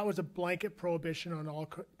one? And that was a blanket prohibition on all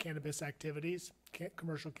cannabis activities,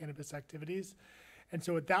 commercial cannabis activities. And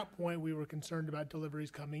so at that point, we were concerned about deliveries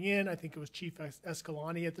coming in. I think it was Chief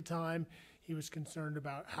Escalante at the time. He was concerned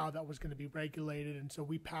about how that was going to be regulated. And so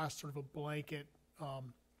we passed sort of a blanket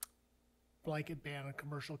ban on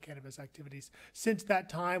commercial cannabis activities. Since that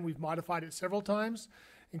time, we've modified it several times,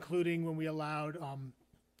 including when we allowed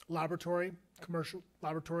commercial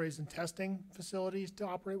laboratories and testing facilities to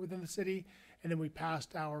operate within the city. And then we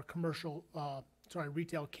passed our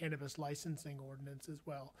retail cannabis licensing ordinance as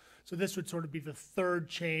well. So this would sort of be the third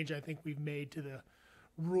change I think we've made to the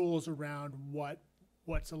rules around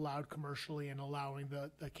what's allowed commercially and allowing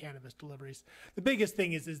the cannabis deliveries. The biggest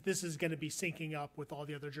thing is this is going to be syncing up with all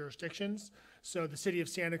the other jurisdictions. So the city of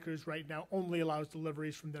Santa Cruz right now only allows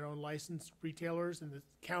deliveries from their own licensed retailers, and the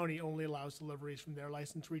county only allows deliveries from their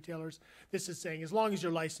licensed retailers. This is saying as long as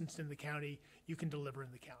you're licensed in the county, you can deliver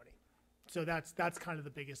in the county. So that's kind of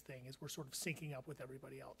the biggest thing, is we're sort of syncing up with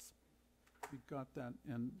everybody else. We got that,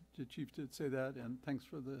 and the chief did say that, and thanks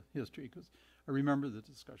for the history, because I remember the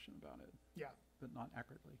discussion about it. Yeah. But not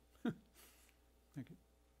accurately. Thank you.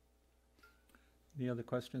 Any other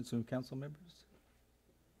questions from council members?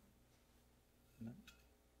 No?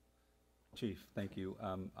 Chief, thank you.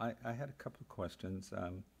 I had a couple of questions.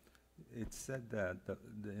 It said that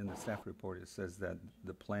in the staff report, it says that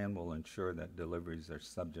the plan will ensure that deliveries are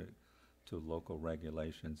subject to local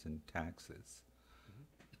regulations and taxes.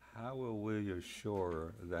 How will we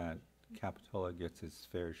assure that Capitola gets its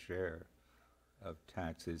fair share of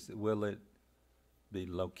taxes? Will it be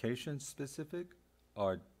location specific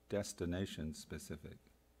or destination specific?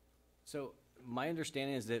 So my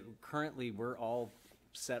understanding is that currently we're all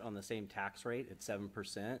set on the same tax rate at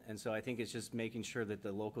 7%. And so I think it's just making sure that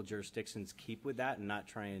the local jurisdictions keep with that and not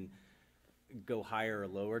try and go higher or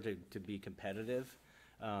lower to be competitive.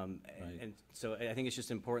 And so I think it's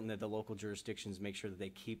just important that the local jurisdictions make sure that they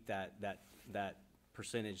keep that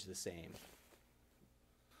percentage the same.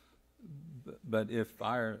 But if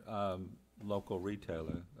our local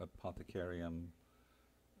retailer, Apothecarium,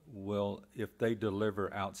 if they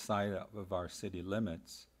deliver outside of our city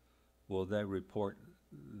limits, will they report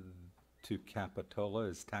to Capitola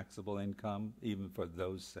as taxable income even for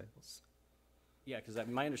those sales? Yeah, because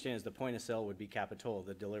my understanding is the point of sale would be Capitola,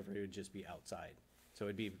 the delivery would just be outside. So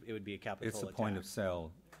it would be a Capitola It's a point of tax.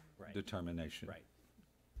 sale Right. determination. Right.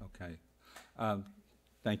 Okay.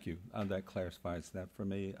 Thank you. That clarifies that for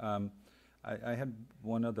me. I had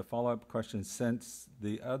one other follow-up question. Since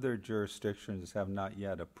the other jurisdictions have not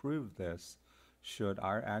yet approved this, should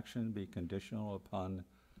our action be conditional upon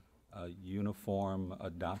uniform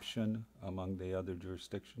adoption among the other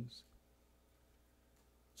jurisdictions?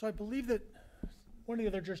 So I believe that one of the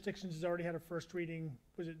other jurisdictions has already had a first reading.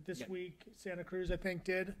 Was it this Yeah. week? Santa Cruz, I think,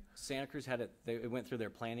 did. Santa Cruz had it went through their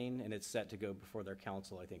planning and it's set to go before their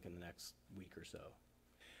council, I think, in the next week or so.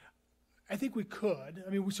 I think we could. I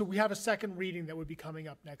mean, so we have a second reading that would be coming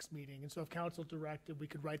up next meeting. And so if council directed, we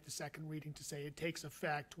could write the second reading to say it takes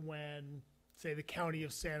effect when, say, the county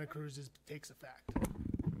of Santa Cruz takes effect.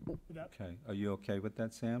 Would that- Okay. Are you okay with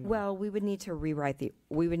that, Sam? Well, we would need to we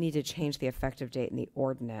would need to change the effective date in the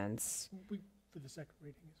ordinance. For the second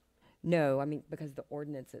reading. No, I mean, because the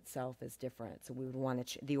ordinance itself is different. So we would want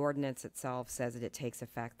to, the ordinance itself says that it takes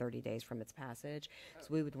effect 30 days from its passage. So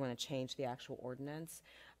we would want to change the actual ordinance.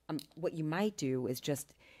 What you might do is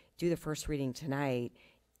just do the first reading tonight.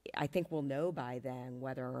 I think we'll know by then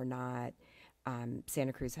whether or not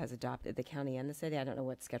Santa Cruz has adopted, the county and the city, I don't know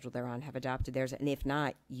what schedule they're on, have adopted theirs. And if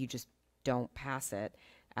not, you just don't pass it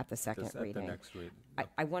at the second Just at reading. the next reading.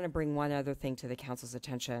 I want to bring one other thing to the council's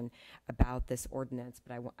attention about this ordinance,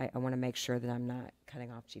 but I want to make sure that I'm not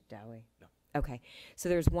cutting off Chief Dowie. No. Okay, so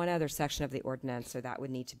there's one other section of the ordinance, so that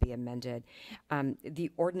would need to be amended. The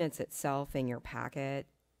ordinance itself in your packet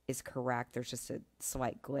is correct. There's just a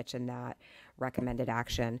slight glitch in that recommended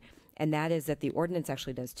action. And that is that the ordinance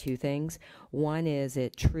actually does two things. One is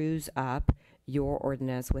it trues up your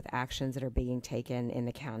ordinance with actions that are being taken in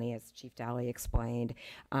the county, as Chief Daly explained,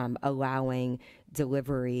 allowing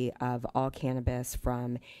delivery of all cannabis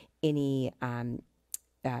from any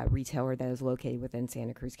retailer that is located within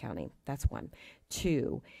Santa Cruz County. That's one.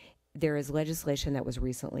 Two, there is legislation that was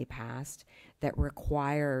recently passed that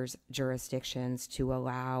requires jurisdictions to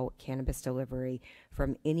allow cannabis delivery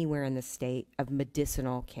from anywhere in the state of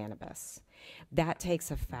medicinal cannabis. That takes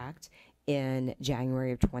effect in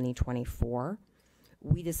January of 2024.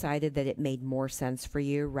 We decided that it made more sense for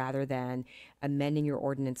you, rather than amending your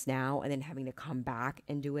ordinance now and then having to come back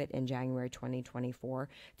and do it in January 2024,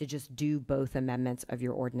 to just do both amendments of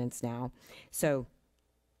your ordinance now. So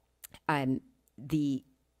the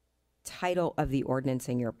title of the ordinance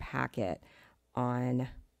in your packet on,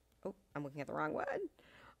 oh, I'm looking at the wrong one,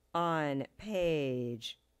 on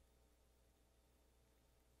page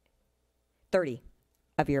 30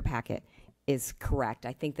 of your packet is correct.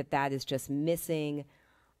 I think that is just missing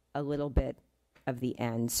a little bit of the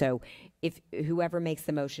end. So if whoever makes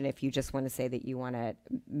the motion, if you just want to say that you want to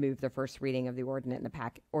move the first reading of the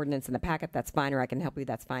ordinance in the packet, that's fine, or I can help you,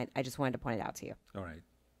 that's fine. I just wanted to point it out to you. All right.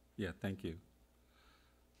 Yeah, thank you.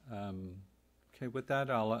 Okay, with that,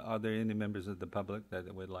 are there any members of the public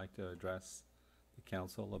that would like to address the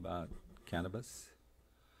council about cannabis?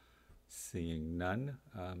 Seeing none.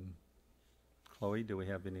 Chloe, do we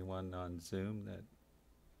have anyone on Zoom that?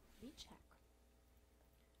 Let me check.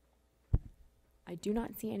 I do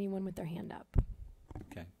not see anyone with their hand up.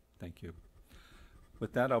 Okay, thank you.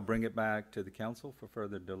 With that, I'll bring it back to the council for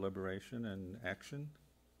further deliberation and action.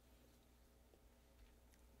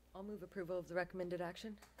 I'll move approval of the recommended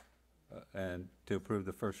action. And to approve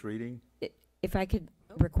the first reading? If I could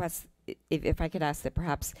request, if I could ask that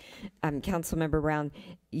perhaps, Councilmember Brown,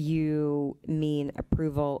 you mean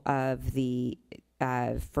approval of the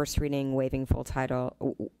first reading waiving full title,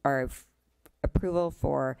 or approval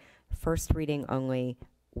for first reading only,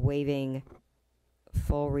 waiving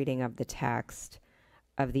full reading of the text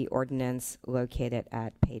of the ordinance located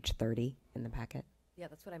at page 30 in the packet. Yeah,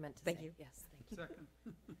 that's what I meant to Thank say. you. Yes, thank you. Second.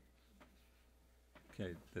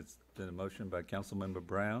 Okay, that's been a motion by Councilmember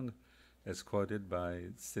Brown, as quoted by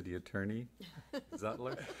City Attorney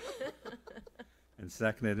Zutler, and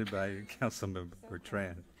seconded by Councilmember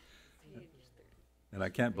Bertrand. And I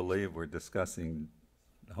can't believe we're discussing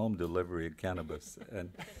home delivery of cannabis and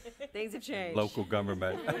Things have changed. local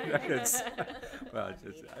government. It's, well,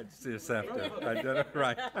 I just have to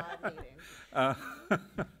identify.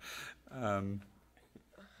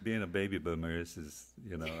 Being a baby boomer, this is,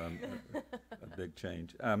 a big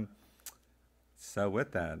change. So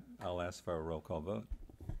with that, I'll ask for a roll call vote.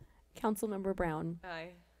 Councilmember Brown,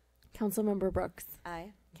 Aye. Councilmember Brooks,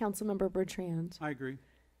 Aye. Councilmember Bertrand, I agree.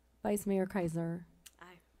 Vice Mayor Kaiser,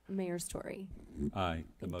 Aye. Mayor Story. Aye,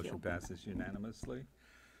 the Thank motion you. passes unanimously,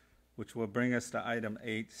 which will bring us to item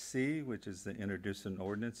 8C, which is the introduce an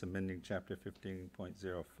ordinance amending Chapter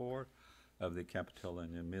 15.04 of the Capitola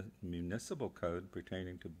Municipal Code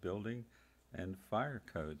pertaining to building and fire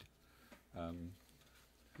code.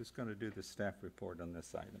 Who's going to do the staff report on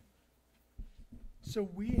this item? So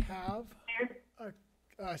we have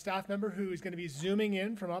a staff member who is going to be zooming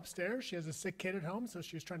in from upstairs. She has a sick kid at home, so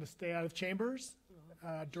she's trying to stay out of chambers.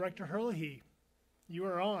 Director Herlihy, you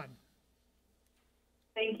are on.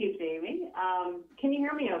 Thank you, Jamie. Can you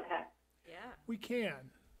hear me okay? Yeah. We can.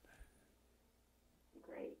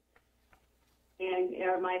 Great. And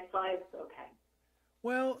are my slides okay?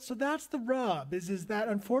 Well, so that's the rub, is that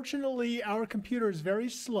unfortunately our computer is very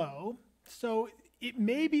slow. So it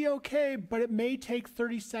may be okay, but it may take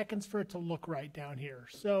 30 seconds for it to look right down here.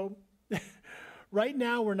 So right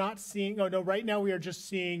now we're not seeing, right now we are just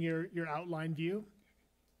seeing your outline view.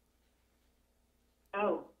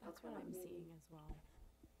 Oh, That's what I'm seeing as well.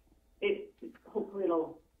 Hopefully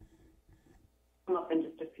it'll come up in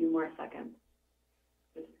just a few more seconds.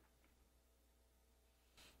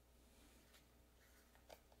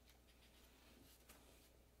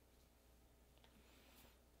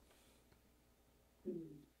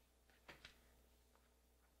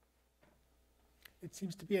 It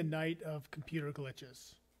seems to be a night of computer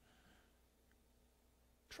glitches.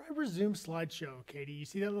 Try resume slideshow, Katie. You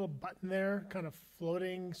see that little button there kind of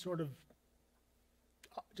floating sort of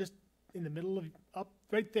just in the middle of up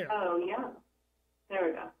right there? Oh, yeah. There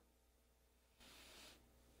we go.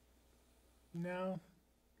 No.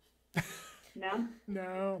 No?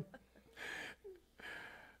 No.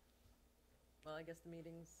 Well, I guess the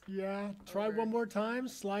meeting's Yeah. Try over. one more time.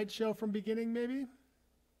 Slideshow from beginning, maybe.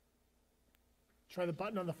 Try the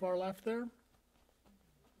button on the far left there.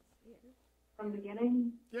 From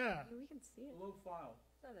beginning? Yeah. We can see it. Low file.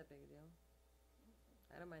 It's not that big a deal.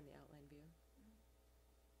 I don't mind the outline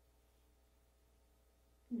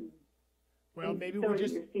view. Well, maybe So we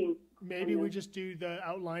just you're seeing- just do the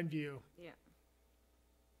outline view. Yeah.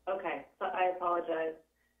 Okay, so I apologize.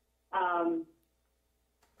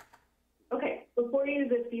 Okay, before you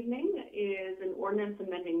this evening is an ordinance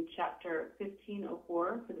amending Chapter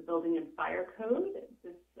 1504 for the Building and Fire Code.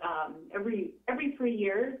 This, every 3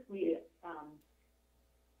 years,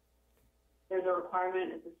 there's a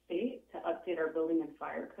requirement at the state to update our Building and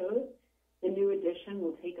Fire Code. The new edition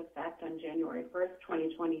will take effect on January 1st,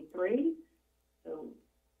 2023. So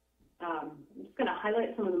I'm just going to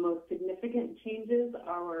highlight some of the most significant changes.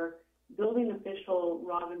 Our building official,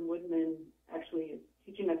 Robin Woodman, actually is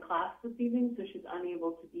teaching a class this evening, so she's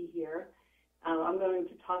unable to be here. I'm going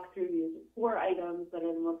to talk through these 4 items that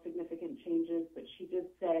are the most significant changes, but she did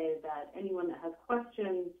say that anyone that has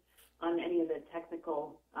questions on any of the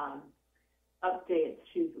technical updates,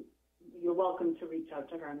 you're welcome to reach out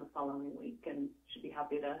to her in the following week, and she'd be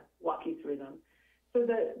happy to walk you through them. So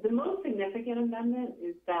the most significant amendment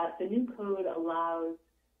is that the new code allows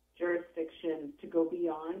jurisdictions to go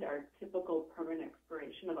beyond our typical permanent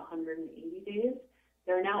expiration of 180 days.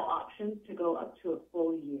 There are now options to go up to a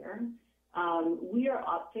full year. We are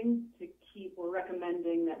opting to we're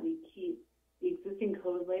recommending that we keep the existing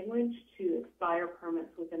code language to expire permits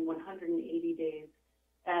within 180 days,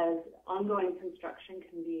 as ongoing construction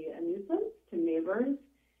can be a nuisance to neighbors,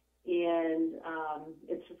 and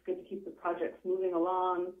it's just good to keep the projects moving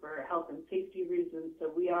along for health and safety reasons.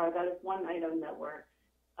 So that is one item that we're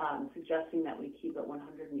suggesting that we keep at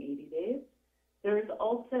 180 days. There's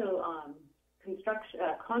also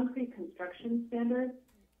concrete construction standards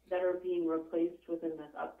that are being replaced within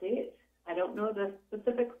this update. I don't know the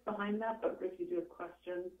specifics behind that, but if you do have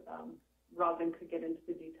questions, Robin could get into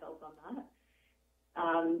the details on that.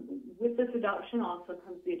 With this adoption also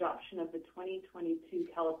comes the adoption of the 2022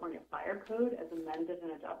 California Fire Code as amended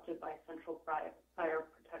and adopted by Central Fire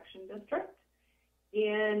Protection District.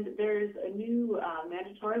 And there's a new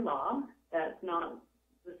mandatory law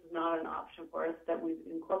this is not an option for us, that we've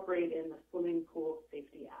incorporated in the Swimming Pool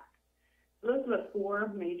Safety Act. So those are the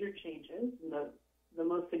four major changes, and the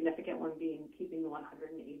most significant one being keeping the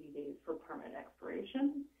 180 days for permit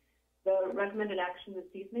expiration. The recommended action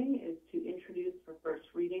this evening is to introduce for first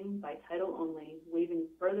reading by title only, waiving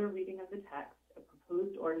further reading of the text, a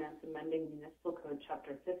proposed ordinance amending Municipal Code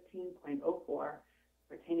Chapter 15.04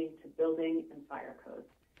 pertaining to building and fire codes.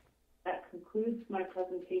 That concludes my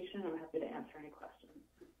presentation. I'm happy to answer any questions.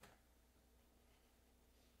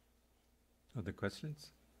 Other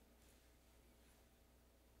questions?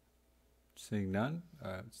 Seeing none,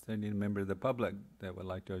 is there any member of the public that would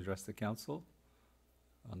like to address the council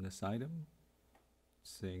on this item?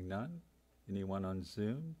 Seeing none, anyone on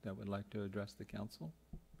Zoom that would like to address the council?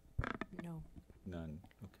 No. None,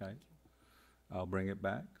 okay. I'll bring it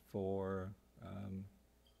back for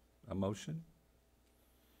a motion.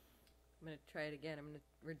 I'm going to try it again. I'm going to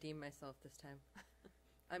redeem myself this time.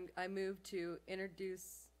 I move to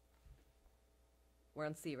introduce, we're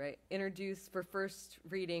on C, right? Introduce for first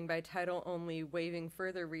reading by title only, waiving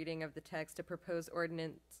further reading of the text, a proposed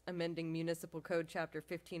ordinance amending Municipal Code Chapter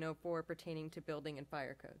 1504 pertaining to building and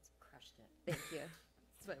fire codes. Crushed it. Thank you.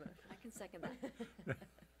 That's my motion. I can second that.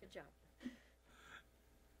 Good job.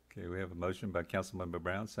 Okay, we have a motion by Councilmember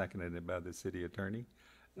Brown, seconded by the city attorney.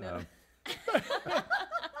 No.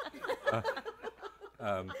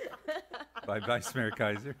 By Vice Mayor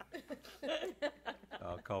Kaiser.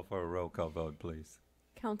 I'll call for a roll call vote, please.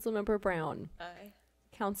 Councilmember Brown. Aye.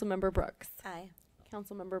 Councilmember Brooks. Aye.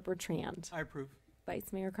 Councilmember Bertrand. I approve.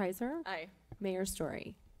 Vice Mayor Kaiser. Aye. Mayor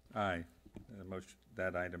Story. Aye.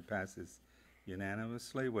 That item passes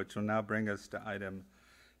unanimously, which will now bring us to item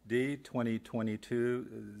D,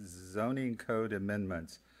 2022 zoning code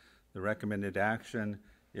amendments. The recommended action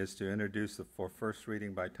is to introduce for first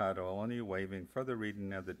reading by title only, waiving further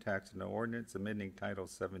reading of the text and the ordinance amending Title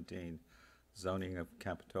 17, zoning of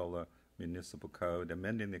Capitola Municipal Code,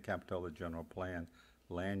 amending the Capitola General Plan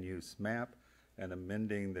land use map, and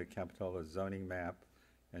amending the Capitola zoning map,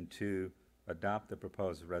 and to adopt the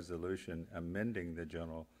proposed resolution amending the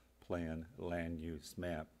General Plan land use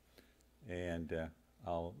map. And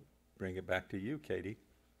I'll bring it back to you, Katie.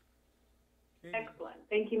 Excellent.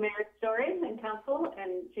 Thank you, Mayor Story and Council.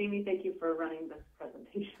 And Jamie, thank you for running this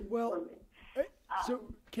presentation for me. So,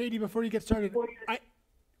 Katie, before you get started,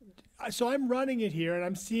 so I'm running it here and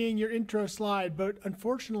I'm seeing your intro slide, but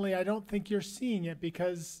unfortunately I don't think you're seeing it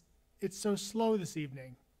because it's so slow this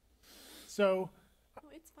evening. So. Oh,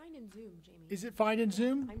 it's fine in Zoom, Jamie. Is it fine in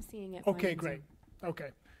Zoom? I'm seeing it fine Okay, in great. Zoom. Okay.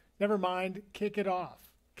 Never mind. Kick it off.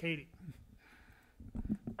 Katie.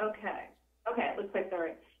 Okay. Okay, it looks like they're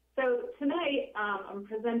right. So tonight, I'm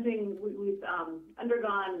presenting, we've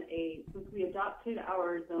undergone since we adopted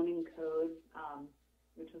our zoning code,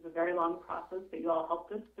 which was a very long process that you all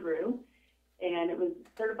helped us through, and it was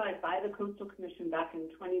certified by the Coastal Commission back in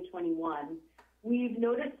 2021. We've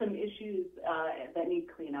noticed some issues that need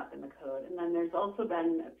cleanup in the code, and then there's also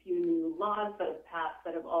been a few new laws that have passed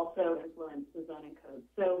that have also influenced the zoning code.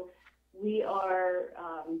 So we are,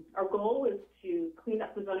 our goal is to clean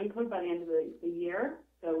up the zoning code by the end of the year,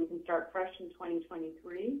 so we can start fresh in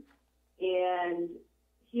 2023. And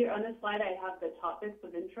here on this slide, I have the topics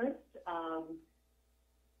of interest.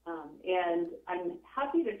 And I'm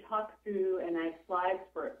happy to talk through, and I have slides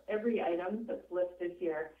for every item that's listed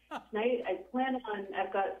here. Tonight,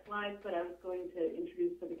 I've got slides that I was going to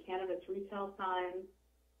introduce for the cannabis retail signs.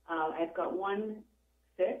 I've got 1-6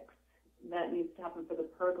 that needs to happen for the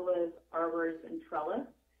pergolas, arbors, and trellis.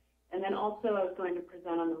 And then also I was going to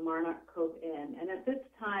present on the Marnock Cove Inn. And at this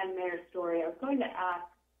time, Mayor Story, I was going to ask,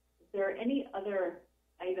 if there are any other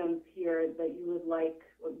items here that you would like,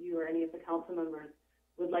 or you or any of the council members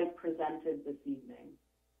would like presented this evening?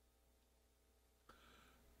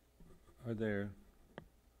 Are there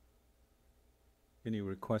any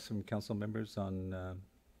requests from council members on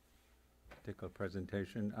particular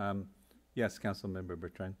presentation? Yes, Council Member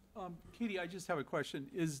Bertrand. Katie, I just have a question.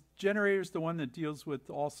 Is generators the one that deals with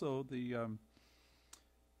also the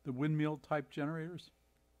windmill type generators?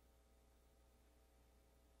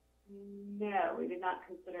 No, we did not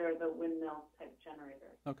consider the windmill type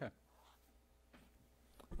generator. Okay.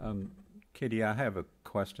 Katie, I have a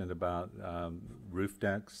question about roof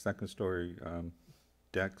decks, second story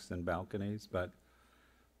decks and balconies, but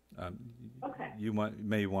okay. You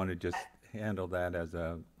may want to just handle that as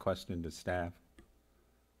a question to staff.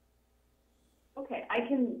 Okay, I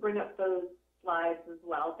can bring up those slides as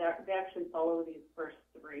well. They actually follow these first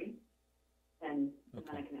three, and then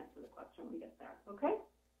I can answer the question when we get there. Okay?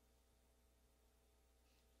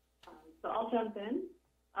 So I'll jump in.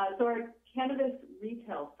 So our cannabis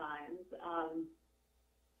retail signs,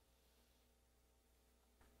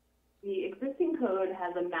 the existing code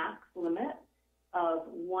has a max limit of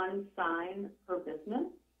 1 sign per business,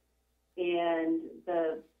 and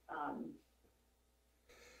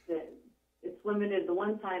it's limited. The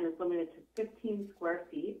 1 sign is limited to 15 square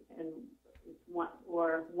feet and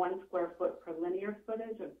or 1 square foot per linear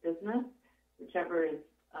footage of business, whichever is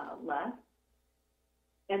less.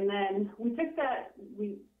 And then we took that.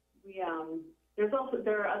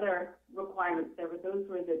 There are other requirements there, but those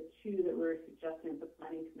were the 2 that we were suggesting the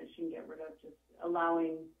Planning Commission get rid of, just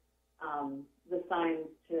allowing the sign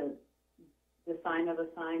of a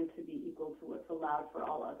sign to be equal to what's allowed for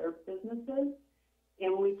all other businesses.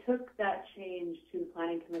 And when we took that change to the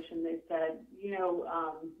Planning Commission, they said,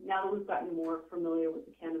 now that we've gotten more familiar with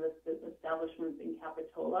the cannabis establishments in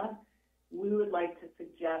Capitola, we would like to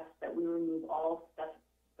suggest that we remove all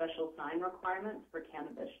special sign requirements for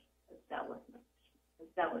cannabis establishments.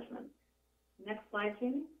 Next slide,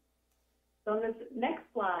 Jamie. So on this next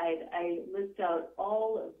slide, I list out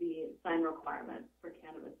all of the sign requirements for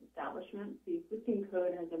cannabis establishments. The existing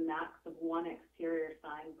code has a max of 1 exterior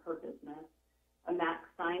sign per business, a max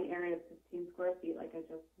sign area of 15 square feet, like I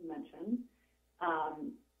just mentioned.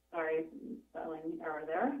 Sorry, spelling error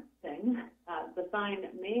there, thing. The sign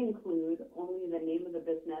may include only the name of the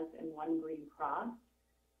business and 1 green cross.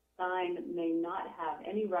 Sign may not have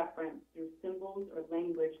any reference through symbols or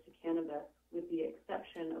language to cannabis, with the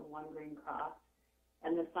exception of 1 green cross,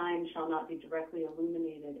 and the sign shall not be directly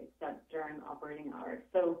illuminated except during operating hours.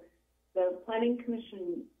 So the Planning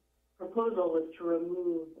Commission proposal was to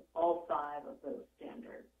remove all 5 of those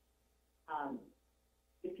standards.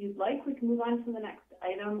 If you'd like, we can move on to the next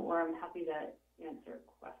item, or I'm happy to answer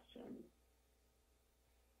questions.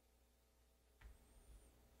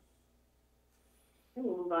 Okay,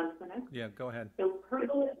 we'll move on to the next. Yeah, go ahead. So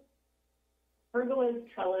pergolas,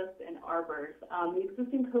 trellis, and arbors. The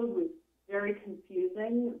existing code was very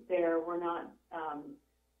confusing. There were not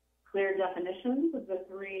clear definitions of the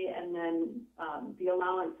 3, and then the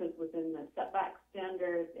allowances within the setback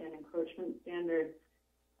standards and encroachment standards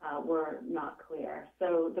were not clear.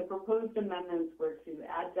 So the proposed amendments were to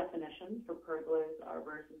add definitions for pergolas,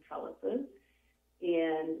 arbors, and trellises,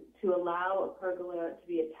 and to allow a pergola to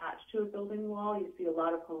be attached to a building wall. You see a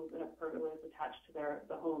lot of homes that have pergolas attached to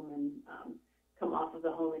the home and come off of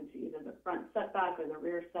the home into either the front setback or the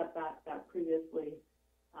rear setback. That previously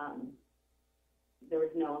there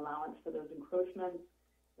was no allowance for those encroachments.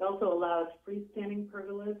 It also allows freestanding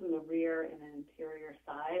pergolas in the rear and an interior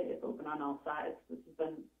side if open on all sides. This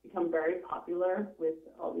has become very popular with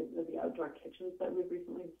all the outdoor kitchens that we've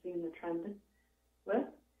recently seen the trend with.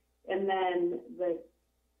 And then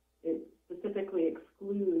it specifically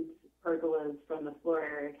excludes pergolas from the floor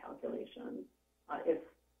area calculation if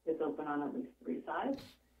it's open on at least 3 sides.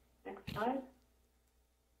 Next slide.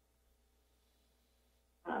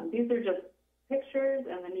 These are just pictures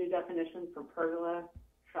and the new definitions for pergola,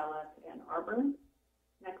 trellis, and arbor.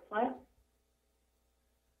 Next slide.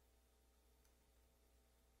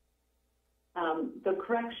 The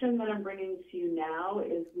correction that I'm bringing to you now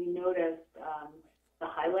is we noticed the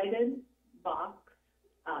highlighted box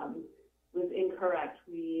was incorrect.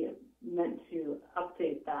 We meant to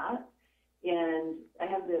update that. And I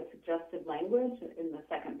have the suggested language in the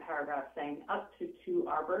second paragraph saying up to 2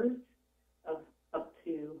 arbors of up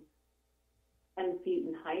to 10 feet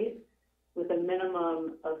in height with a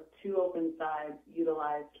minimum of 2 open sides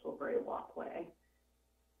utilized over a walkway.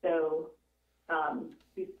 So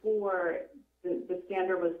before, the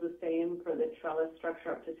standard was the same for the trellis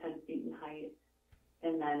structure up to 10 feet in height,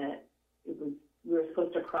 and then we were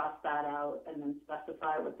supposed to cross that out and then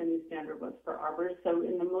specify what the new standard was for arbors. So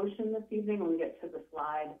in the motion this evening, when we get to the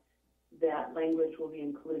slide, that language will be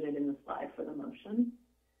included in the slide for the motion.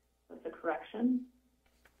 That's a correction.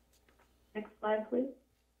 Next slide, please.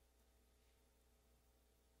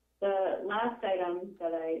 The last item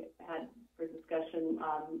that I had for discussion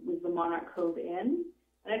was the Monarch Cove Inn.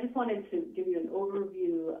 And I just wanted to give you an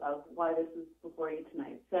overview of why this is before you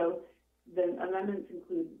tonight. So the amendments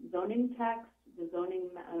include zoning text,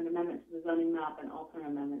 an amendment to the zoning map, and also an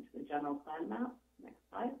amendment to the general plan map. Next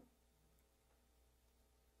slide.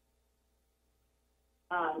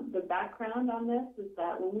 The background on this is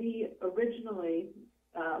that when we originally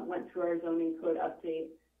went through our zoning code update,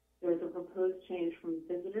 there was a proposed change from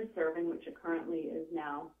visitor serving, which it currently is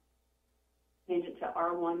now, change it to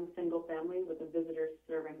R1 single family with a visitor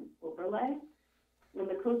serving overlay. When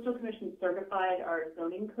the code Coastal Commission certified our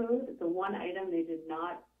zoning code. The one item they did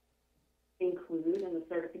not include in the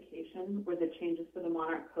certification were the changes for the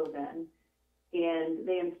Monarch Coven. And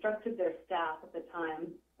they instructed their staff at the time,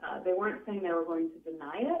 they weren't saying they were going to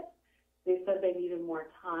deny it. They said they needed more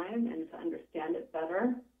time and to understand it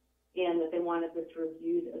better, and that they wanted this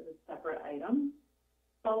reviewed as a separate item.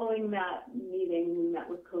 Following that meeting, we met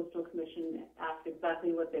with Coastal Commission, asked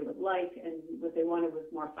exactly what they would like, and what they wanted was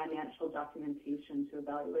more financial documentation to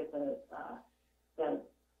evaluate the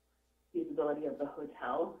feasibility of the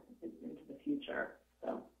hotel into the future.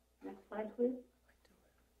 So, next slide, please.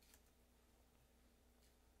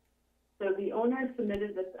 So the owner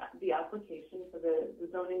submitted the application, so the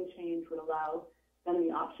zoning change would allow them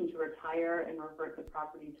the option to retire and revert the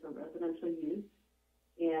property to a residential use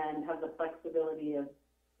and have the flexibility of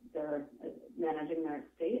their managing their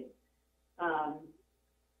estate.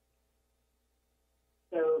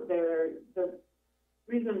 So the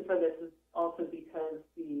reason for this is also because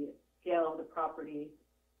the scale of the property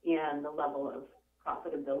and the level of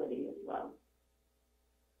profitability as well.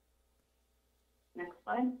 Next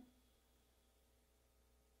slide.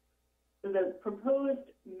 So the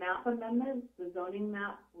proposed map amendments, the zoning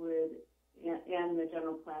map would, and the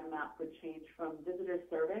general plan map would change from visitor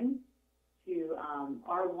serving to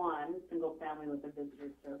R1, single family with a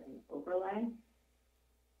visitor serving overlay.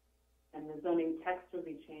 And the zoning text would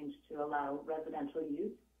be changed to allow residential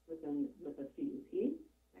use with a CUP.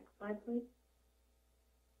 Next slide, please.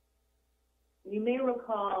 You may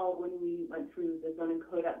recall when we went through the zoning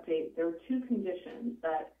code update, there were two conditions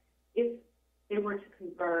that if they were to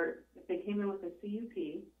convert, if they came in with a CUP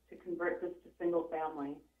to convert this to single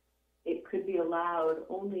family, it could be allowed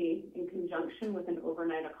only in conjunction with an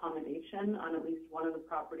overnight accommodation on at least one of the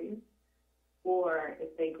properties, or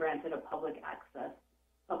if they granted a public access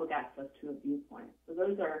to a viewpoint. So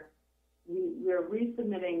those are, we're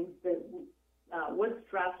resubmitting what's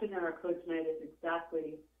drafted in our code tonight is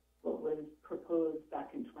exactly what was proposed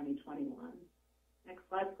back in 2021. Next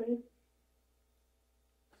slide, please.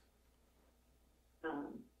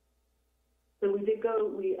 So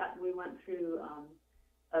we went through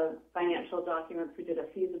a financial documents. We did a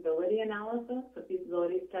feasibility analysis, a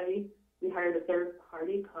feasibility study. We hired a third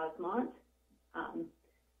party, Cosmont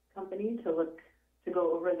company, to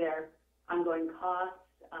go over their ongoing costs.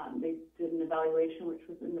 They did an evaluation, which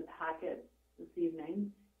was in the packet this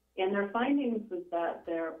evening. And their findings was that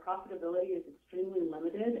their profitability is extremely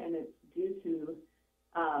limited, and it's due to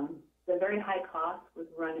the very high cost with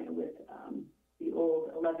running with the old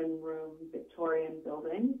 11-room Victorian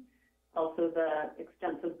building, also the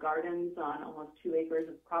extensive gardens on almost 2 acres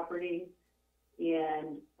of property,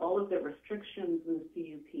 and all of the restrictions in the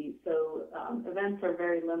CUP. So events are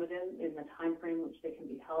very limited in the time frame which they can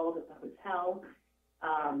be held at the hotel.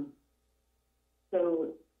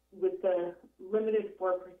 So with the limited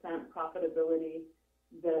 4% profitability,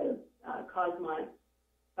 the Cosmont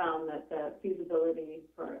found that the feasibility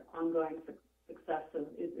for ongoing success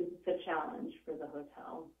is a challenge for the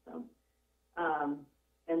hotel. So,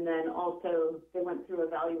 and then also they went through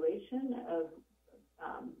evaluation of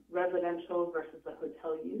residential versus the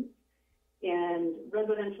hotel use, and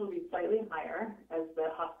residential will be slightly higher as the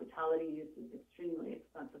hospitality use is extremely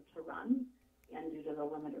expensive to run and due to the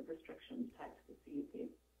limited restrictions tied to the CUP.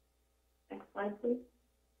 Next slide, please.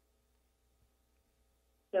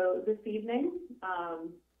 So this evening,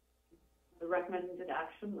 the recommended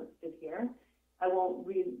action listed here. I won't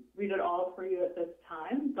read it all for you at this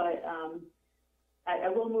time, but I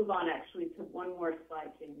will move on actually to one more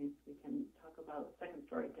slide, Jamie, so we can talk about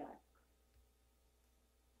second-story decks.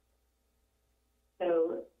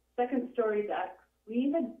 So second-story decks,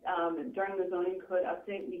 we had, during the zoning code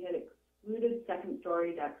update, we had excluded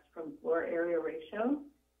second-story decks from floor area ratio.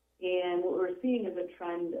 And what we're seeing is a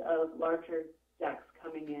trend of larger decks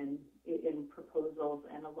coming in proposals,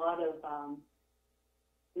 and a lot of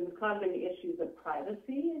it was causing issues of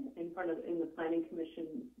privacy in the Planning Commission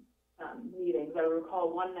meetings. I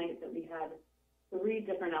recall one night that we had 3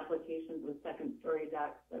 different applications with second-story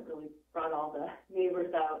decks that really brought all the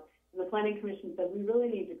neighbors out. And the Planning Commission said we really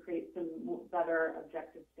need to create some better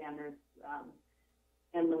objective standards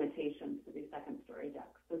and limitations to these second-story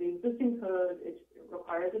decks. So the existing code, it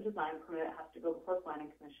requires a design permit. It has to go before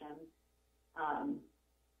Planning Commission.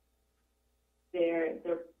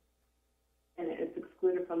 And it's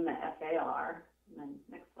excluded from the FAR. And then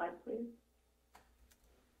next slide, please.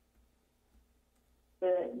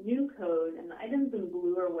 The new code, and the items in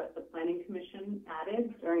blue are what the Planning Commission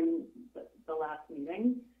added during the last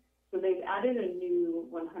meeting. So they've added a new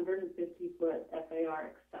 150-foot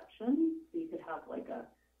FAR exception. So you could have like a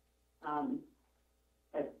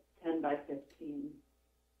 10 by 15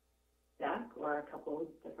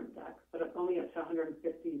 multiple different decks, but it's only up to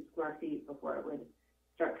 150 square feet before it would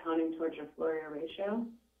start counting towards your floor area ratio.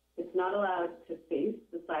 It's not allowed to face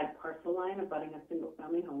the side parcel line abutting a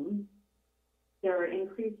single-family home. There are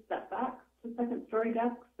increased setbacks to second-story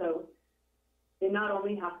decks, so they not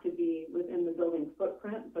only have to be within the building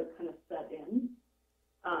footprint, but kind of set in.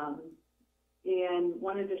 And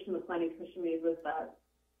one addition the Planning Commission made was that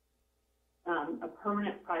a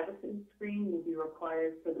permanent privacy screen will be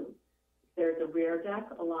required for there's a rear deck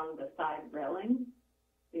along the side railing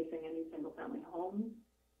facing any single-family home.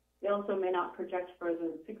 They also may not project further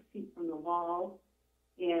than 6 feet from the wall.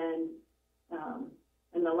 And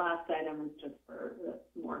the last item is just for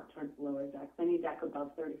more towards lower decks. Any deck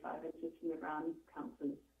above 35 inches from the ground counts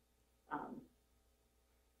as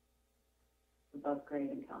above grade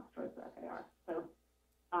and counts towards the FAR. So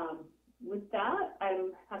with that,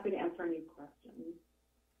 I'm happy to answer any questions.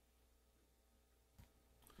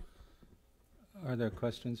 Are there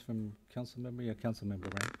questions from council member? Yeah, council member,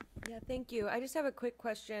 right? Yeah, thank you. I just have a quick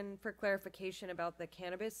question for clarification about the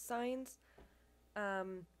cannabis signs.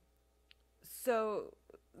 So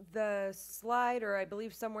the slide, or I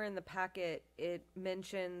believe somewhere in the packet, it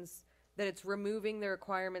mentions that it's removing the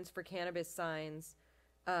requirements for cannabis signs.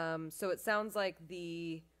 So it sounds like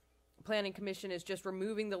the Planning Commission is just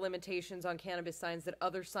removing the limitations on cannabis signs that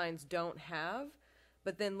other signs don't have.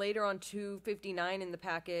 But then later on 259 in the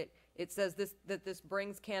packet, it says that this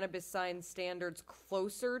brings cannabis sign standards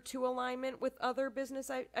closer to alignment with other business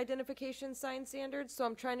identification sign standards. So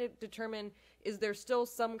I'm trying to determine, is there still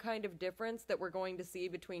some kind of difference that we're going to see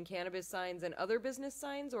between cannabis signs and other business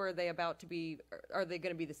signs, or are they going to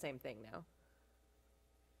be the same thing now?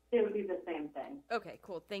 It would be the same thing. Okay,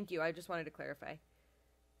 cool. Thank you. I just wanted to clarify.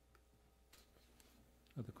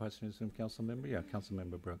 Other questions from council member? Yeah, council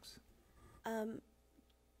member Brooks.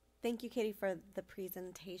 Thank you, Katie, for the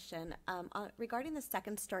presentation. Regarding the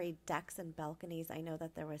second-story decks and balconies, I know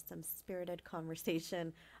that there was some spirited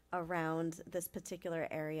conversation around this particular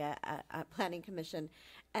area at Planning Commission,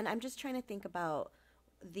 and I'm just trying to think about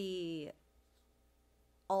the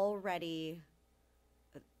already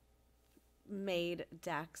made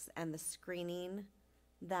decks and the screening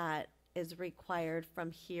that is required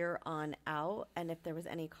from here on out, and if there was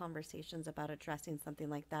any conversations about addressing something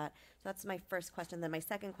like that. So that's my first question. Then my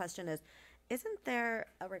second question is, isn't there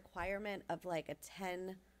a requirement of like a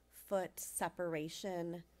 10-foot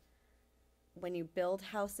separation when you build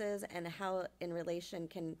houses, and how in relation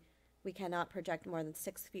we cannot project more than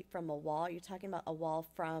 6 feet from a wall? You're talking about a wall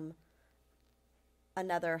from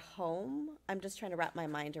another home? I'm just trying to wrap my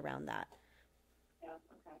mind around that. Yeah,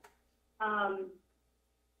 okay.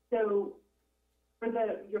 So for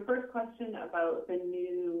your first question about the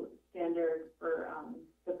new standard for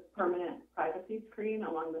the permanent privacy screen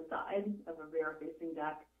along the side of a rear-facing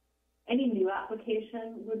deck, any new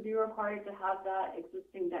application would be required to have that.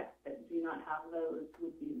 Existing decks that do not have those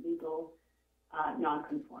would be legal,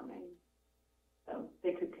 non-conforming. So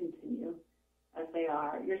they could continue as they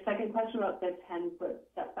are. Your second question about the 10-foot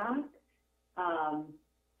setback.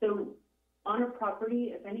 So on a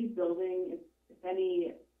property, if any building, if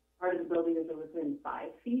any part of the building is within 5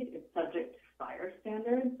 feet, it's subject to fire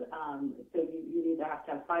standards. So you either have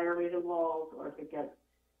to have fire-rated walls, or if it gets,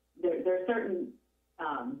 there are certain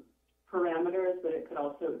parameters, but it could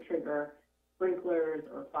also trigger sprinklers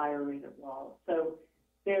or fire-rated walls. So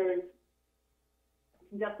you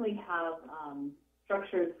can definitely have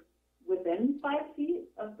structures within 5 feet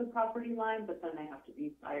of the property line, but then they have to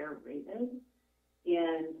be fire-rated.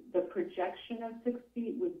 And the projection of 6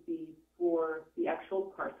 feet would be for the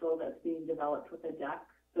actual parcel that's being developed with a deck.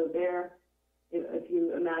 So there, if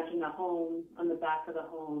you imagine a home, on the back of the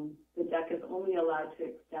home, the deck is only allowed to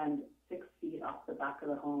extend 6 feet off the back of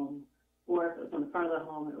the home. Or if it was on the front of the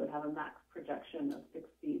home, it would have a max projection of 6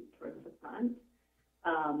 feet towards the front.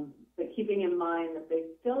 But keeping in mind that they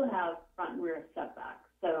still have front and rear setbacks.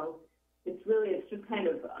 So it's just kind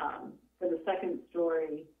of, for the second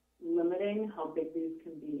story, limiting how big these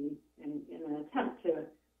can be in an attempt to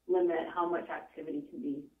limit how much activity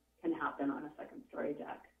can happen on a second story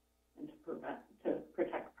deck, and to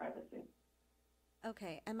protect privacy.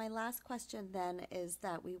 Okay, and my last question then is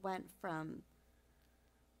that we went from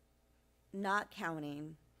not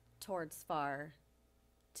counting towards FAR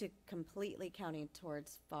to completely counting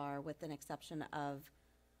towards FAR, with an exception of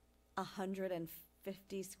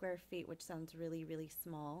 150 square feet, which sounds really, really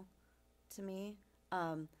small to me.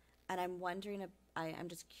 And I'm wondering, I'm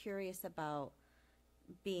just curious about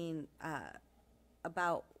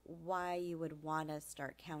about why you would want to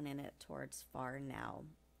start counting it towards FAR now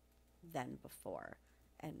than before.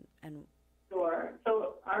 And Sure.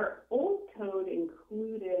 So our old code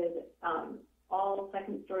included all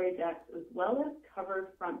second-story decks as well as covered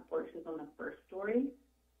front porches on the first story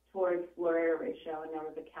towards floor area ratio, and there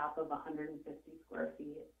was a cap of 150 square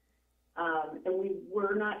feet. And we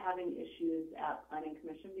were not having issues at Planning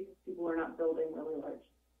Commission because people were not building really large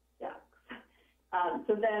decks.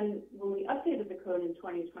 So then when we updated the code in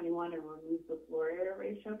 2021 and removed the floor area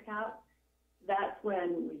ratio cap, that's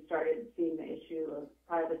when we started seeing the issue of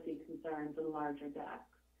privacy concerns and larger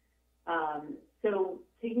decks. So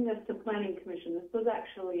taking this to Planning Commission, this was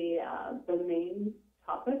actually the main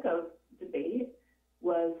topic of debate,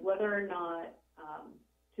 was whether or not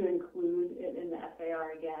to include it in the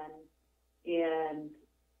FAR again. And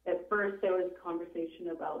at first there was conversation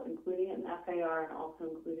about including it in the FAR and also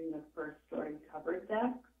including the first story covered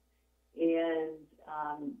decks. And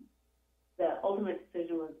the ultimate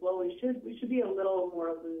decision was, well, we should be a little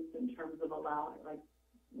more loose in terms of allowing, like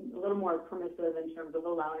a little more permissive in terms of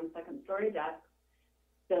allowing second story decks.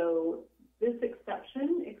 So this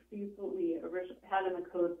exception exceeds what we had in the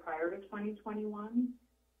code prior to 2021.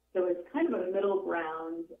 So it's kind of a middle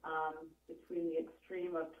ground between the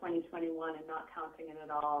extreme of 2021 and not counting it at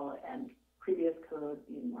all, and previous code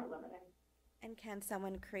being more limiting. And can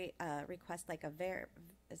someone request like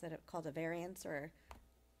is it called a variance or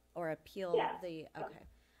appeal? Yeah. Okay.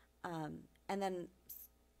 And then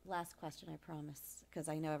last question, I promise, because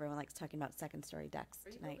I know everyone likes talking about second story decks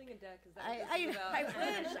tonight. Are you building a deck? Is that what this is about? I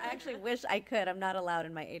wish. I actually wish I could. I'm not allowed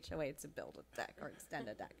in my HOA to build a deck or extend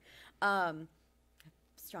a deck.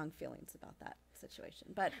 Strong feelings about that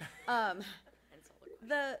situation. But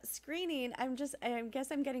the screening, I guess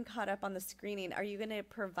I'm getting caught up on the screening. Are you going to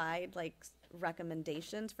provide like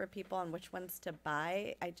recommendations for people on which ones to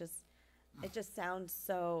buy? It just sounds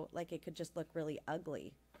so like it could just look really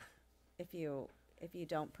ugly if you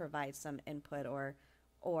don't provide some input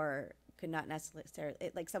or could not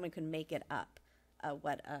necessarily, like someone could make it up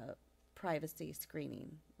what a privacy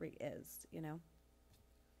screening is, you know?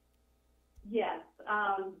 Yes.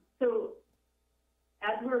 So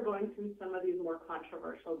as we were going through some of these more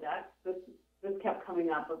controversial decks, this kept coming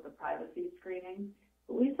up with the privacy screening.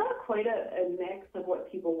 But we saw quite a mix of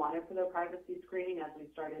what people wanted for their privacy screening as we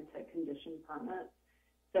started to condition permits.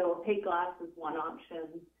 So opaque glass is one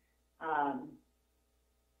option.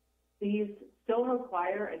 These still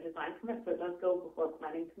require a design permit, so it does go before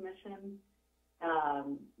Planning Commission.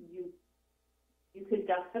 You could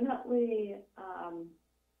definitely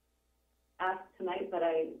ask tonight that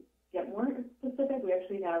I get more specific. We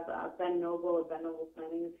actually have Ben Noble of Ben Noble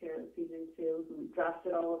Planning is here this evening too, who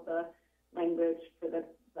drafted all of the language for the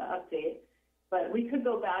update. But we could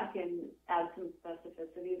go back and add some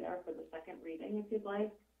specificity there for the second reading if you'd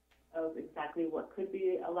like, of exactly what could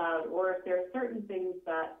be allowed, or if there are certain things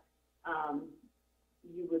that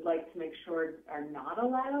you would like to make sure are not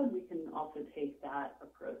allowed, we can also take that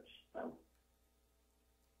approach. So.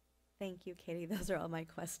 Thank you, Katie. Those are all my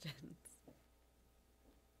questions.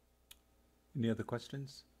 Any other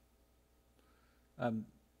questions?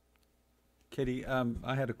 Katie,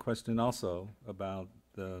 I had a question also about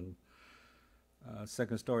the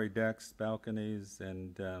second story decks, balconies,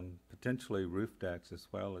 and potentially roof decks as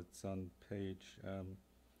well. It's on page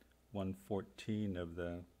 114 of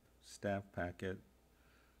the staff packet,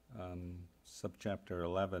 subchapter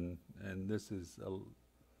 11, and this is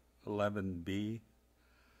 11B.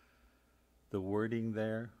 The wording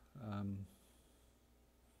there.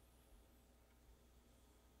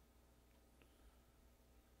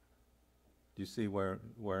 Do you see where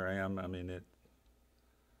I am? I mean, it.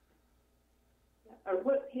 Or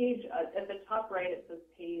what page? At the top right, it says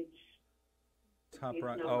page. Top page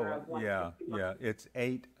right. number Oh, of yeah, 151. yeah. It's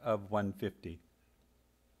 8 of 150.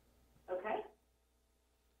 Okay.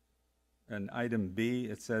 And item B,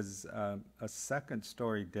 it says a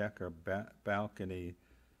second-story deck or balcony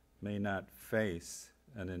may not face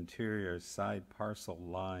an interior side parcel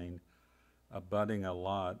line abutting a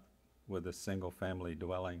lot with a single-family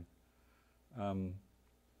dwelling. I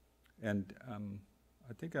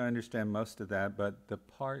think I understand most of that, but the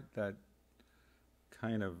part that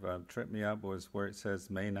kind of tripped me up was where it says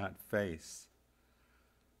may not face.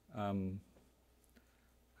 I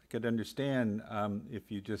could understand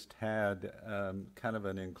if you just had kind of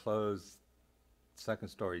an enclosed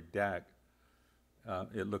second-story deck,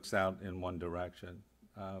 it looks out in one direction.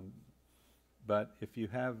 But if you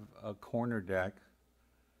have a corner deck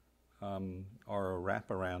or a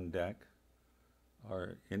wraparound deck,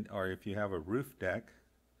 or if you have a roof deck,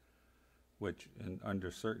 which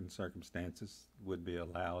under certain circumstances would be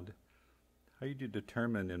allowed, how do you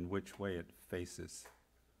determine in which way it faces?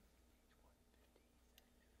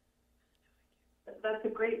 That's a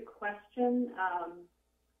great question.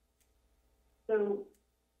 So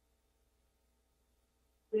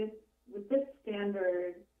with this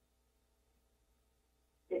standard,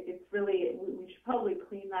 it's really, we should probably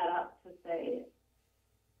clean that up to say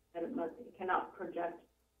that it cannot project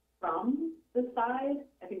from the side.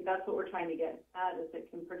 I think that's what we're trying to get at, is it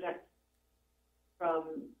can project from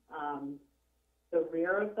the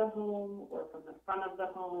rear of the home or from the front of the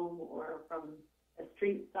home or from a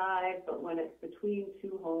street side, but when it's between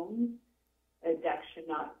two homes, a deck should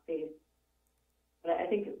not face. But I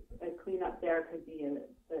think a cleanup there could be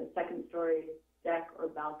the second story deck or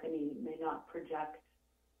balcony may not project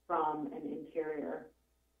from an interior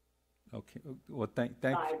Okay, well, thank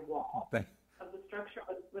side wall of the structure.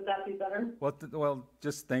 Would that be better? well,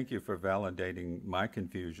 just thank you for validating my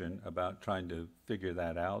confusion about trying to figure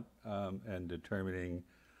that out and determining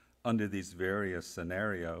under these various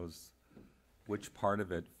scenarios which part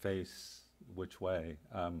of it face which way.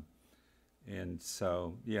 And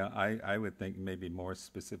so, yeah, I would think maybe more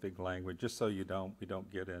specific language, just so we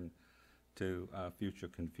don't get into future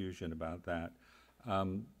confusion about that.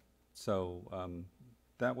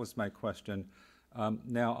 That was my question.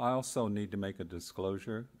 Now, I also need to make a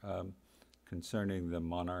disclosure concerning the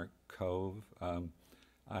Monarch Cove.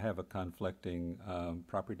 I have a conflicting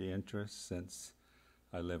property interest since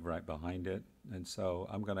I live right behind it. And so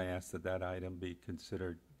I'm going to ask that that item be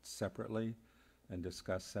considered separately and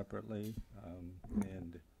discussed separately.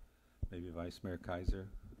 And maybe Vice Mayor Kaiser.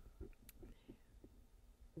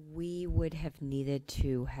 We would have needed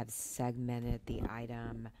to have segmented the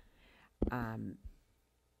item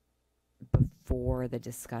before the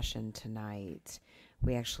discussion tonight.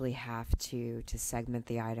 We actually have to segment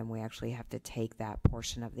the item, we actually have to take that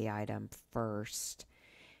portion of the item first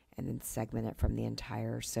and then segment it from the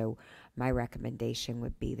entire. So my recommendation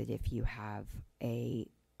would be that if you have a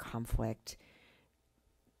conflict,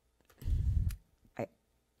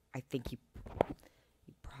 I think you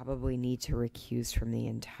probably need to recuse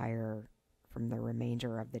from the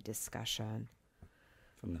remainder of the discussion.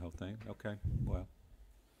 From the whole thing? Okay, well,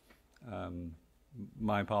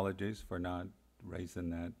 my apologies for not raising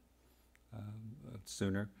that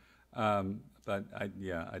sooner. But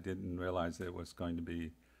I didn't realize that it was going to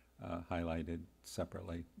be highlighted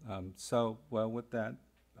separately. Well, with that,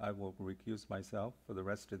 I will recuse myself for the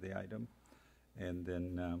rest of the item, and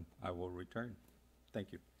then I will return.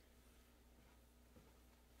 Thank you.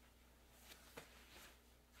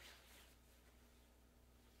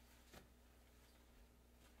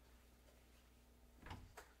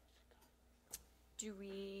 Do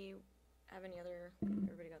we have any other,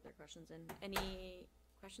 everybody got their questions in? Any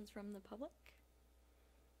questions from the public?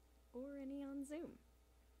 Or any on Zoom?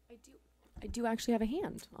 I do actually have a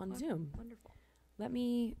hand on Zoom. Wonderful. Let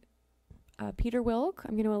me, Peter Wilk,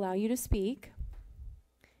 I'm going to allow you to speak.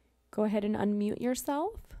 Go ahead and unmute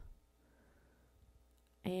yourself.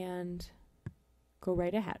 And go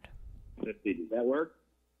right ahead. Let's see, does that work?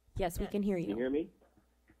 Yes, we can hear you. Can you hear me?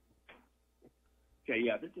 Okay,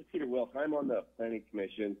 yeah, this is Peter Wilk. I'm on the Planning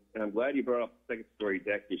Commission, and I'm glad you brought up the second story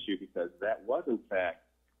deck issue because that was, in fact,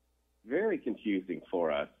 very confusing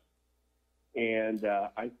for us. And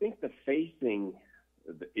I think the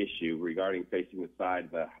issue regarding facing the side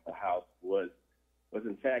of the house was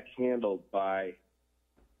in fact handled by,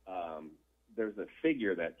 there's a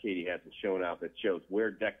figure that Katie hasn't shown out that shows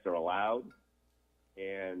where decks are allowed,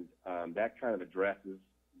 and that kind of addresses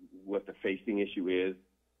what the facing issue is.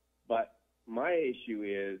 But my issue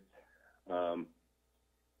is,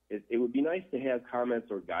 it would be nice to have comments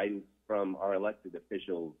or guidance from our elected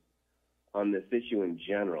officials on this issue in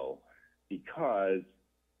general, because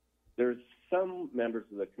there's some members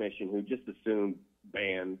of the commission who just assume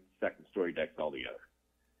ban second-story decks altogether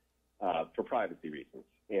for privacy reasons.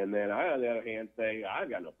 And then I, on the other hand, say, I've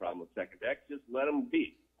got no problem with second decks, just let them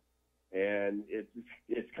be. And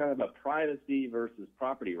it's kind of a privacy versus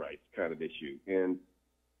property rights kind of issue. And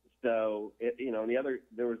so,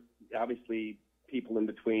 there was obviously people in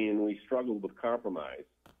between, and we struggled with compromise.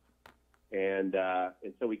 And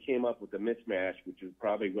so we came up with a mismatch, which is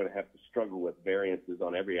probably going to have to struggle with variances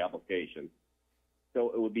on every application.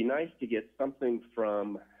 So it would be nice to get something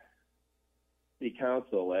from City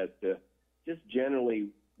Council as to just generally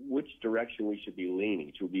which direction we should be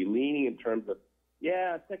leaning. Should we be leaning in terms of,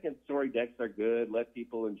 yeah, second-story decks are good, let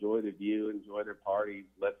people enjoy the view, enjoy their parties,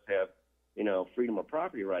 let's have, freedom of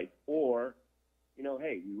property rights, or,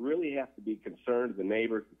 hey, we really have to be concerned with the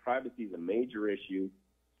neighbors. The privacy is a major issue,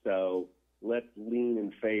 so let's lean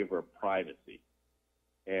in favor of privacy.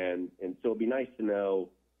 And so it'd be nice to know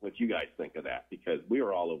what you guys think of that, because we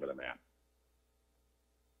are all over the map.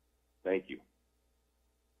 Thank you.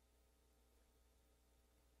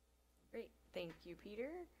 Great. Thank you, Peter.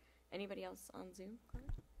 Anybody else on Zoom? Claire?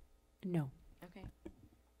 No. Okay.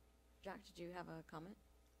 Jack, did you have a comment?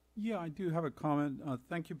 Yeah, I do have a comment.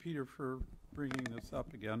 Thank you, Peter, for bringing this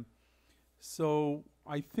up again. So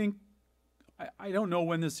I think, I don't know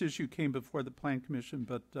when this issue came before the Plan Commission,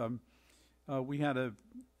 but we had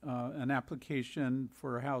an application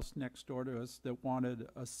for a house next door to us that wanted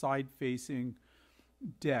a side-facing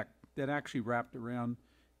deck that actually wrapped around.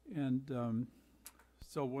 And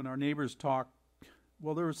so when our neighbors talked,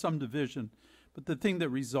 well, there was some division, but the thing that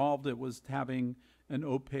resolved it was having an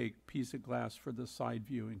opaque piece of glass for the side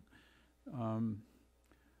viewing.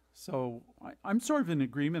 So I'm sort of in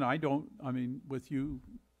agreement. With you,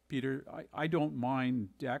 Peter, I don't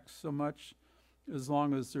mind decks so much as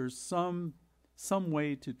long as there's some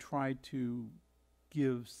way to try to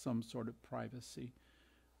give some sort of privacy.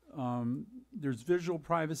 There's visual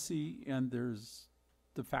privacy, and there's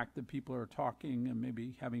the fact that people are talking and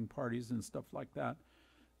maybe having parties and stuff like that.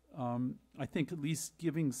 I think at least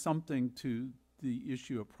giving something to the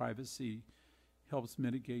issue of privacy helps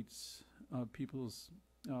mitigate people's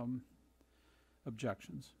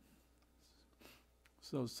objections.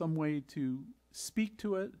 So some way to speak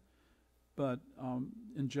to it, but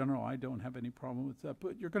in general, I don't have any problem with that.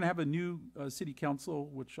 But you're going to have a new city council,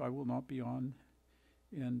 which I will not be on.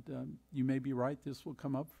 And you may be right, this will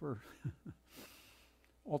come up for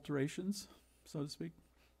alterations, so to speak.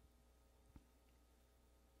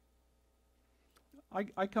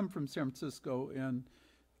 I come from San Francisco, and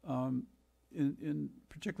in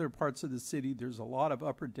particular parts of the city, there's a lot of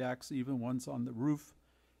upper decks, even ones on the roof,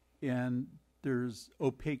 and there's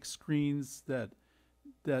opaque screens that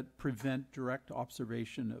prevent direct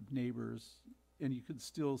observation of neighbors, and you could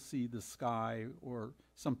still see the sky or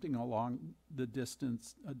something along the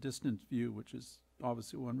distance, a distant view, which is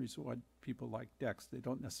obviously one reason why people like decks. They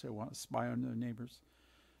don't necessarily want to spy on their neighbors.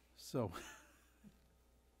 So,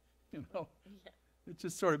 you know, it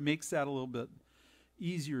just sort of makes that a little bit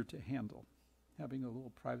easier to handle, having a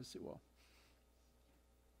little privacy wall.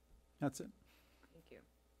 That's it. Thank you.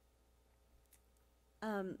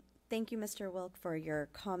 Thank you, Mr. Wilk, for your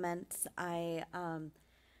comments. I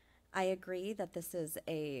agree that this is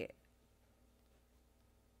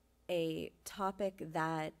a topic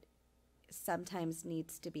that sometimes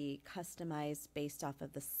needs to be customized based off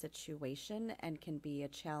of the situation and can be a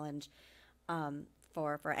challenge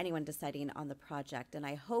for anyone deciding on the project. And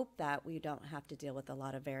I hope that we don't have to deal with a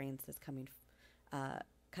lot of variances coming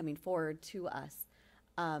forward to us.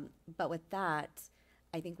 But with that,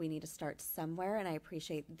 I think we need to start somewhere, and I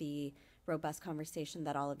appreciate the robust conversation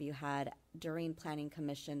that all of you had during Planning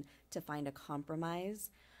Commission to find a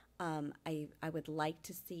compromise. I would like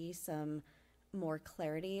to see some more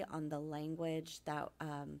clarity on the language that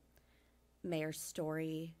Mayor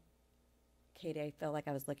Story, Katie, I feel like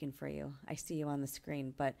I was looking for you. I see you on the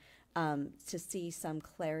screen, but to see some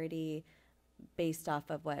clarity based off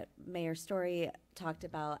of what Mayor Story talked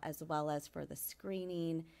about, as well as for the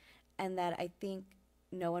screening, and that I think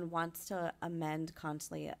no one wants to amend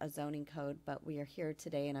constantly a zoning code, but we are here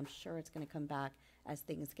today, and I'm sure it's going to come back as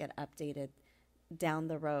things get updated down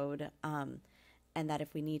the road, and that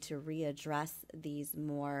if we need to readdress these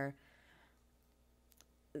more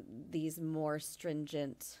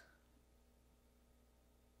stringent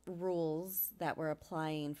rules that we're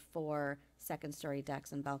applying for second-story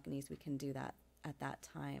decks and balconies, we can do that at that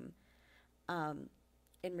time.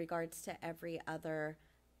 In regards to every other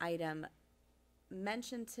item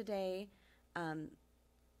mentioned today, I'm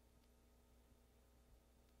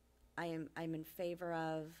in favor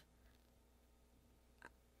of.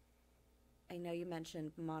 I know you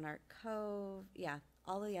mentioned Monarch Cove. Yeah,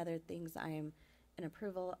 all the other things I am in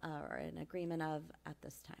approval or in agreement of at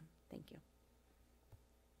this time. Thank you.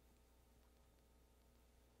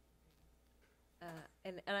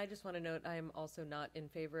 And I just want to note, I am also not in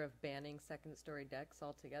favor of banning second-story decks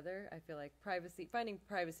altogether. I feel like finding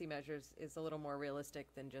privacy measures is a little more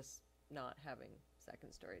realistic than just not having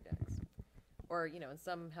second-story decks. Or, you know, in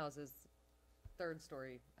some houses,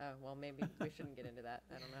 third-story. Well, maybe we shouldn't get into that.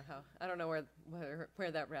 I don't know where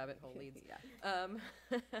that rabbit hole leads.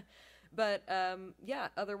 But yeah.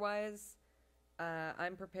 Otherwise,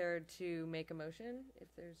 I'm prepared to make a motion if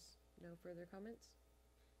there's no further comments.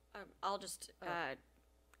 I'll just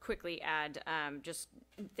quickly add, just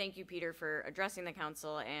thank you, Peter, for addressing the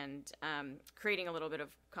council and creating a little bit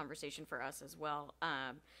of conversation for us as well.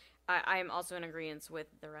 I am also in agreement with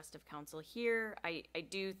the rest of council here. I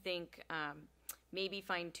do think maybe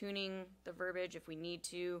fine-tuning the verbiage if we need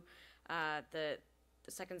to. The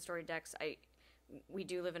second-story decks, we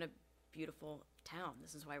do live in a beautiful town.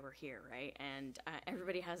 This is why we're here, right? And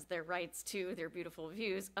everybody has their rights to their beautiful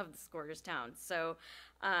views of this gorgeous town. So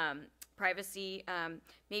privacy,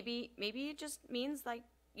 maybe it just means like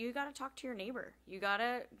you gotta talk to your neighbor. You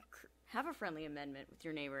gotta have a friendly amendment with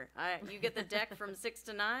your neighbor. You get the deck from 6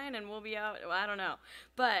 to 9 and we'll be out. Well, I don't know.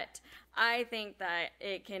 But I think that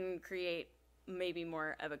it can create maybe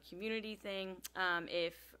more of a community thing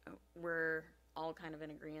if we're all kind of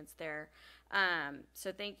in agreement there.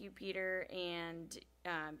 So thank you, Peter. And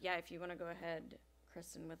yeah, if you want to go ahead,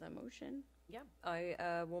 Kristen, with a motion. Yeah,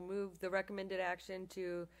 I will move the recommended action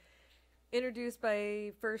to introduce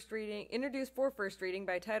for first reading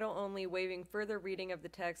by title only, waiving further reading of the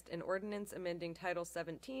text, an ordinance amending Title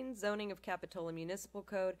 17, zoning of Capitola Municipal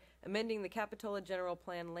Code, amending the Capitola General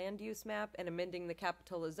Plan land use map, and amending the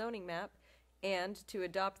Capitola zoning map, and to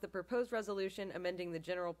adopt the proposed resolution amending the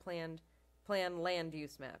general plan land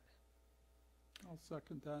use map. I'll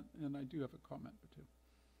second that, and I do have a comment or two.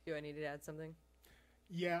 Do I need to add something?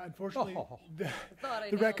 Yeah, unfortunately, Thought I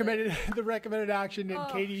the nailed recommended action, and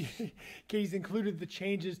Katie's included the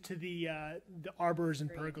changes to the arbors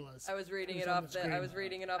and pergolas. I was reading It it was on off the the screen. I was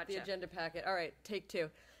reading it off the Gotcha. agenda packet. All right, take two.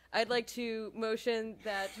 I'd like to motion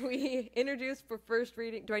that we introduce for first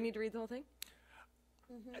reading. Do I need to read the whole thing?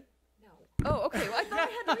 No. Oh, okay. Well, I thought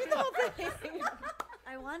I had to read the whole thing.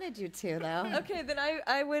 I wanted you to, though. Okay, then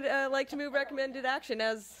I would like to move recommended action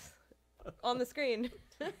as on the screen.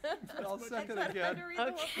 I'll second I had again. to read the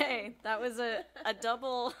whole thing. Okay, that was a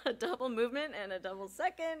double movement and a double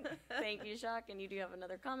second. Thank you, Shock. And you do have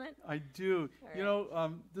another comment? I do. All You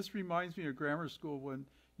know, this reminds me of grammar school when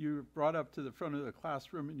you were brought up to the front of the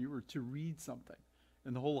classroom and you were to read something.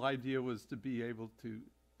 And the whole idea was to be able to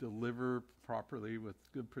deliver properly with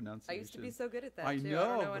good I pronunciation. used to be so good at that I too. know, I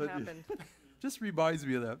don't know what but happened. just reminds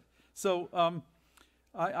me of that. So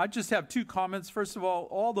I just have two comments. First of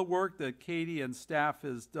all the work that Katie and staff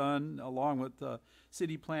has done along with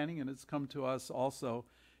city planning, and it's come to us also.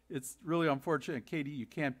 It's really unfortunate, Katie, you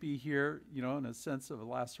can't be here, you know, in a sense of a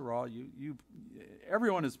last hurrah.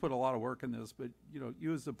 Everyone has put a lot of work in this, but, you know,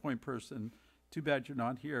 you as the point person, too bad you're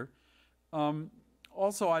not here.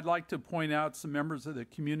 Also, I'd like to point out some members of the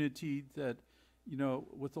community that, you know,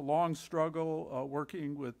 with a long struggle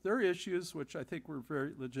working with their issues, which I think were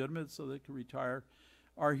very legitimate so they can retire,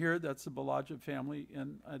 are here. That's the Balaja family,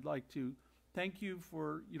 and I'd like to thank you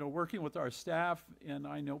for, you know, working with our staff, and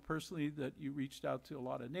I know personally that you reached out to a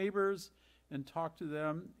lot of neighbors and talked to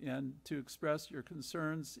them and to express your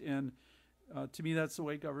concerns, and to me that's the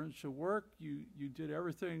way government should work. You did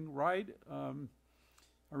everything right.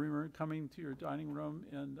 I remember coming to your dining room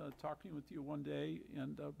and talking with you one day,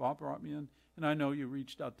 and Bob brought me in, and I know you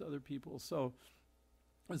reached out to other people, so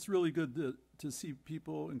it's really good to see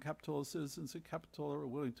people in Capitola, citizens in Capitola, are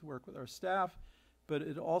willing to work with our staff, but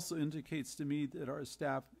it also indicates to me that our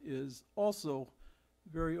staff is also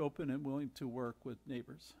very open and willing to work with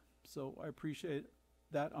neighbors. So I appreciate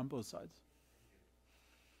that on both sides.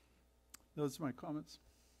 Those are my comments.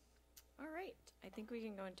 All right. I think we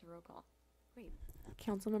can go into roll call. Great.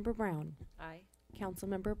 Councilmember Brown. Aye.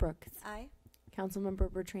 Councilmember Brooks. Aye. Councilmember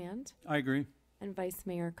Bertrand. I agree. And Vice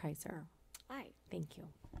Mayor Kaiser. Aye. Thank you.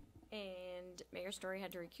 And Mayor Story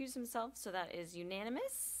had to recuse himself, so that is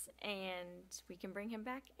unanimous, and we can bring him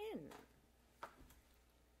back in.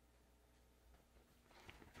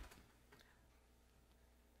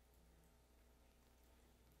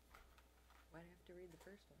 Why'd I have to read the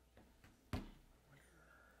first one?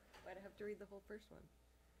 Why'd I have to read the whole first one?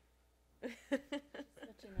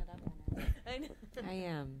 Switching it up on us. I know. I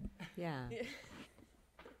am, yeah.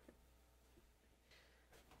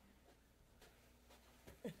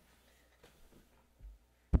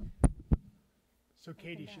 So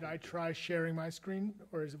Katie, should I try sharing my screen,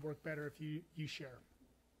 or does it work better if you share?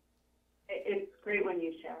 It's great when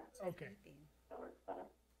you share. Okay, That works better.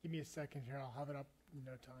 give me a second here, I'll have it up in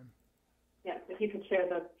no time. Yes, if you could share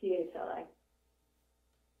the PHLA.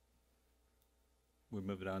 We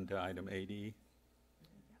move it on to item 8E.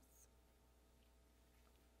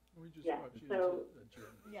 We just Yeah, brought you so- to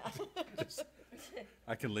adjourn. Yeah.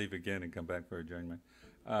 I can leave again and come back for adjournment.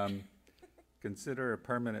 Consider a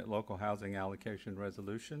permanent local housing allocation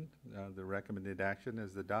resolution. The recommended action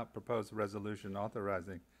is adopt proposed resolution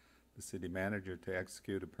authorizing the city manager to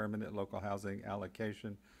execute a permanent local housing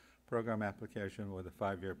allocation program application with a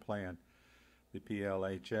 5-year plan. The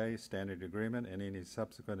PLHA standard agreement and any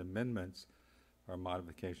subsequent amendments or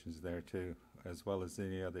modifications thereto, as well as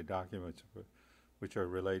any other documents which are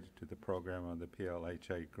related to the program on the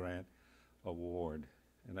PLHA grant award.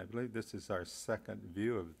 And I believe this is our second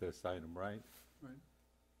view of this item, right? Right.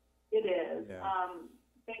 It is. Yeah.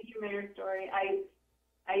 Thank you, Mayor Story.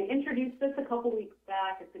 I introduced this a couple weeks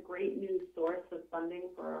back. It's a great new source of funding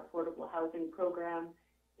for our affordable housing program.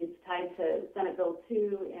 It's tied to Senate Bill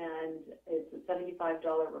 2, and it's a $75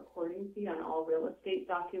 recording fee on all real estate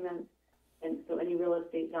documents. And so any real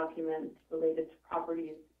estate documents related to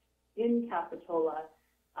properties in Capitola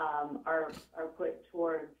are put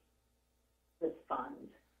towards this fund.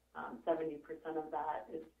 70% of that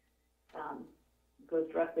is goes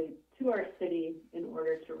directly to our city in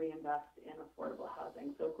order to reinvest in affordable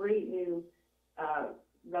housing. So great new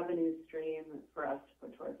revenue stream for us to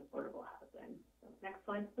put towards affordable housing. So next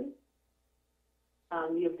slide, please.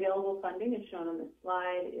 The available funding is shown on this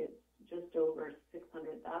slide. It's just over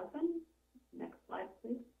 $600,000. Next slide,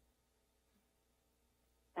 please.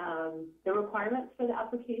 The requirements for the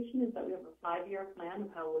application is that we have a 5-year plan of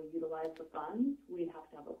how we'll utilize the funds. We have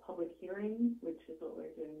to have a public hearing, which is what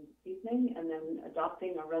we're doing this evening, and then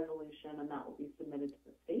adopting a resolution, and that will be submitted to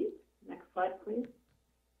the state. Next slide, please.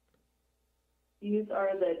 These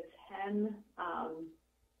are the 10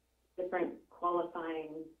 different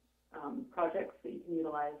qualifying projects that you can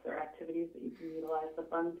utilize, or activities that you can utilize the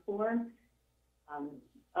funds for.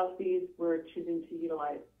 Of these, we're choosing to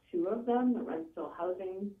utilize 2 of them, the rental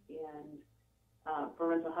housing and for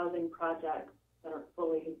rental housing projects that are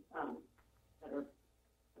fully, that are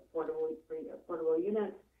affordable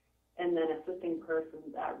units, and then assisting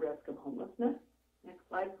persons at risk of homelessness. Next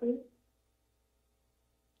slide, please.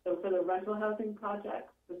 So for the rental housing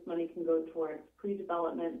projects, this money can go towards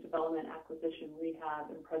pre-development, development, acquisition, rehab,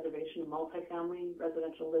 and preservation of multifamily,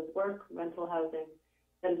 residential live-work, rental housing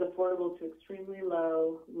that is affordable to extremely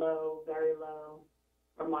low, very low,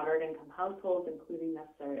 or moderate income households, including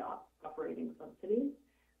necessary operating subsidies.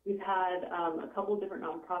 We've had a couple different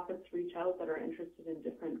nonprofits reach out that are interested in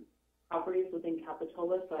different properties within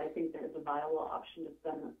Capitola, so I think there's a viable option to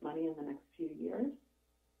spend this money in the next few years.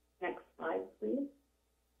 Next slide, please.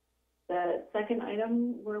 The second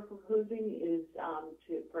item we're proposing is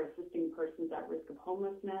for assisting persons at risk of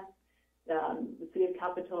homelessness. The City of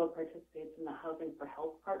Capitola participates in the Housing for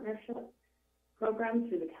Health Partnership program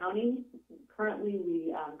through the county. Currently,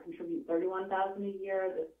 we contribute $31,000 a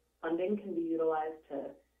year. This funding can be utilized to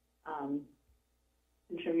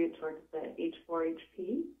contribute towards the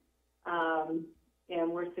H4HP,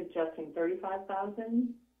 and we're suggesting $35,000,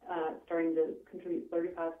 starting to contribute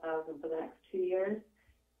 $35,000 for the next 2 years.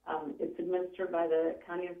 It's administered by the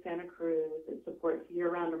County of Santa Cruz. It supports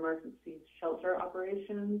year-round emergency shelter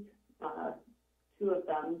operations, 2 of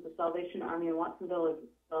them, the Salvation Army in Watsonville, as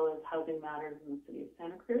well as Housing Matters in the City of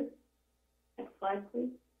Santa Cruz. Next slide, please.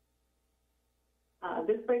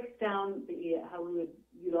 This breaks down how we would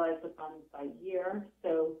utilize the funds by year.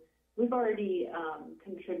 So we've already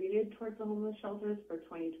contributed towards the homeless shelters for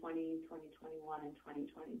 2020, 2021, and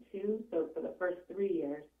 2022. So for the first 3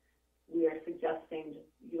 years, we are suggesting just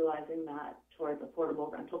utilizing that towards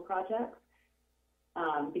affordable rental projects.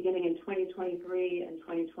 Beginning in 2023 and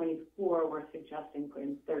 2024, we're suggesting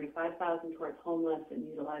putting $35,000 towards homeless and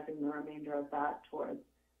utilizing the remainder of that towards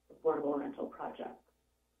affordable rental projects.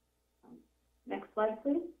 Next slide,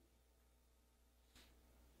 please.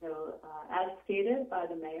 So, as stated by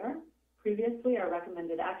the mayor, previously our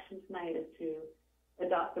recommended action tonight is to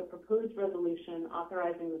adopt the proposed resolution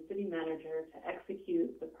authorizing the city manager to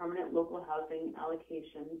execute the Permanent Local Housing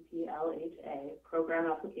Allocation, PLHA, program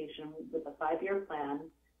application with a 5-year plan,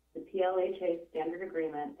 the PLHA standard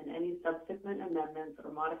agreement, and any subsequent amendments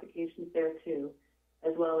or modifications thereto,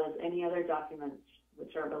 as well as any other documents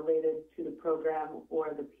which are related to the program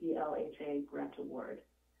or the PLHA grant award.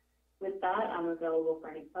 With that, I'm available for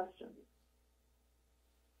any questions.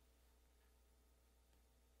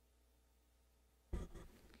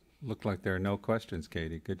 Looked like there are no questions,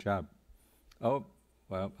 Katie. Good job. Oh,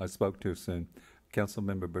 well, I spoke too soon.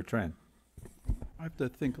 Councilmember Bertrand. I have to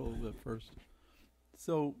think a little bit first.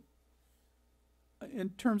 So, in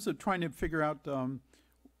terms of trying to figure out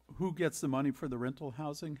who gets the money for the rental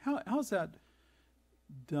housing, how's that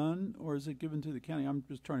done, or is it given to the county? I'm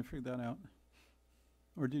just trying to figure that out.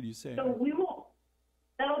 Or did you say? So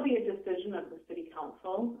that'll be a decision of the city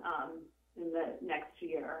council in the next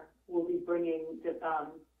year. We'll be bringing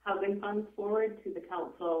housing funds forward to the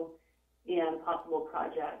council and possible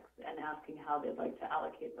projects and asking how they'd like to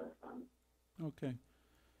allocate those funds. Okay.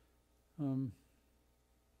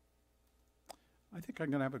 I think I'm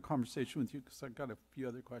going to have a conversation with you because I've got a few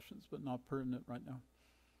other questions, but not pertinent right now.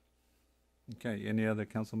 Okay, any other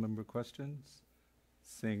council member questions?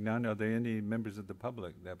 Seeing none, are there any members of the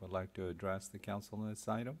public that would like to address the council on this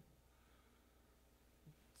item?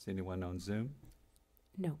 Is anyone on Zoom?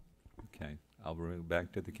 No. Okay, I'll bring it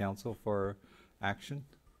back to the council for action.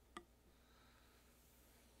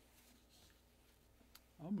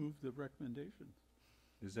 I'll move the recommendation.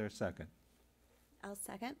 Is there a second? I'll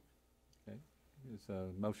second. Okay, There's a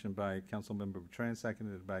motion by Councilmember Bertrand,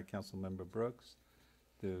 seconded by Councilmember Brooks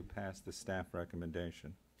to pass the staff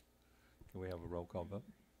recommendation. Can we have a roll call vote?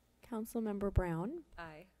 Councilmember Brown,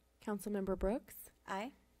 Aye. Councilmember Brooks,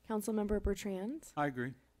 Aye. Councilmember Bertrand, I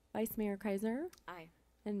agree. Vice Mayor Kaiser, Aye.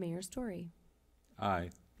 and Mayor Story. Aye.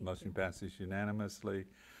 Motion passes unanimously,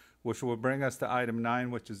 which will bring us to item 9,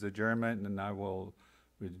 which is adjournment, and I will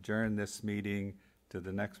adjourn this meeting to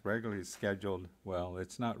the next regularly scheduled, well,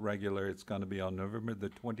 it's not regular, it's going to be on November the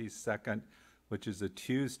 22nd, which is a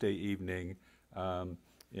Tuesday evening,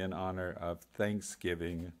 in honor of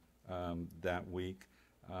Thanksgiving that week.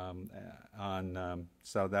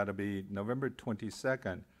 So that'll be November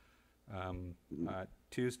 22nd,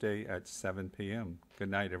 Tuesday at 7 p.m. Good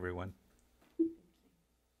night, everyone.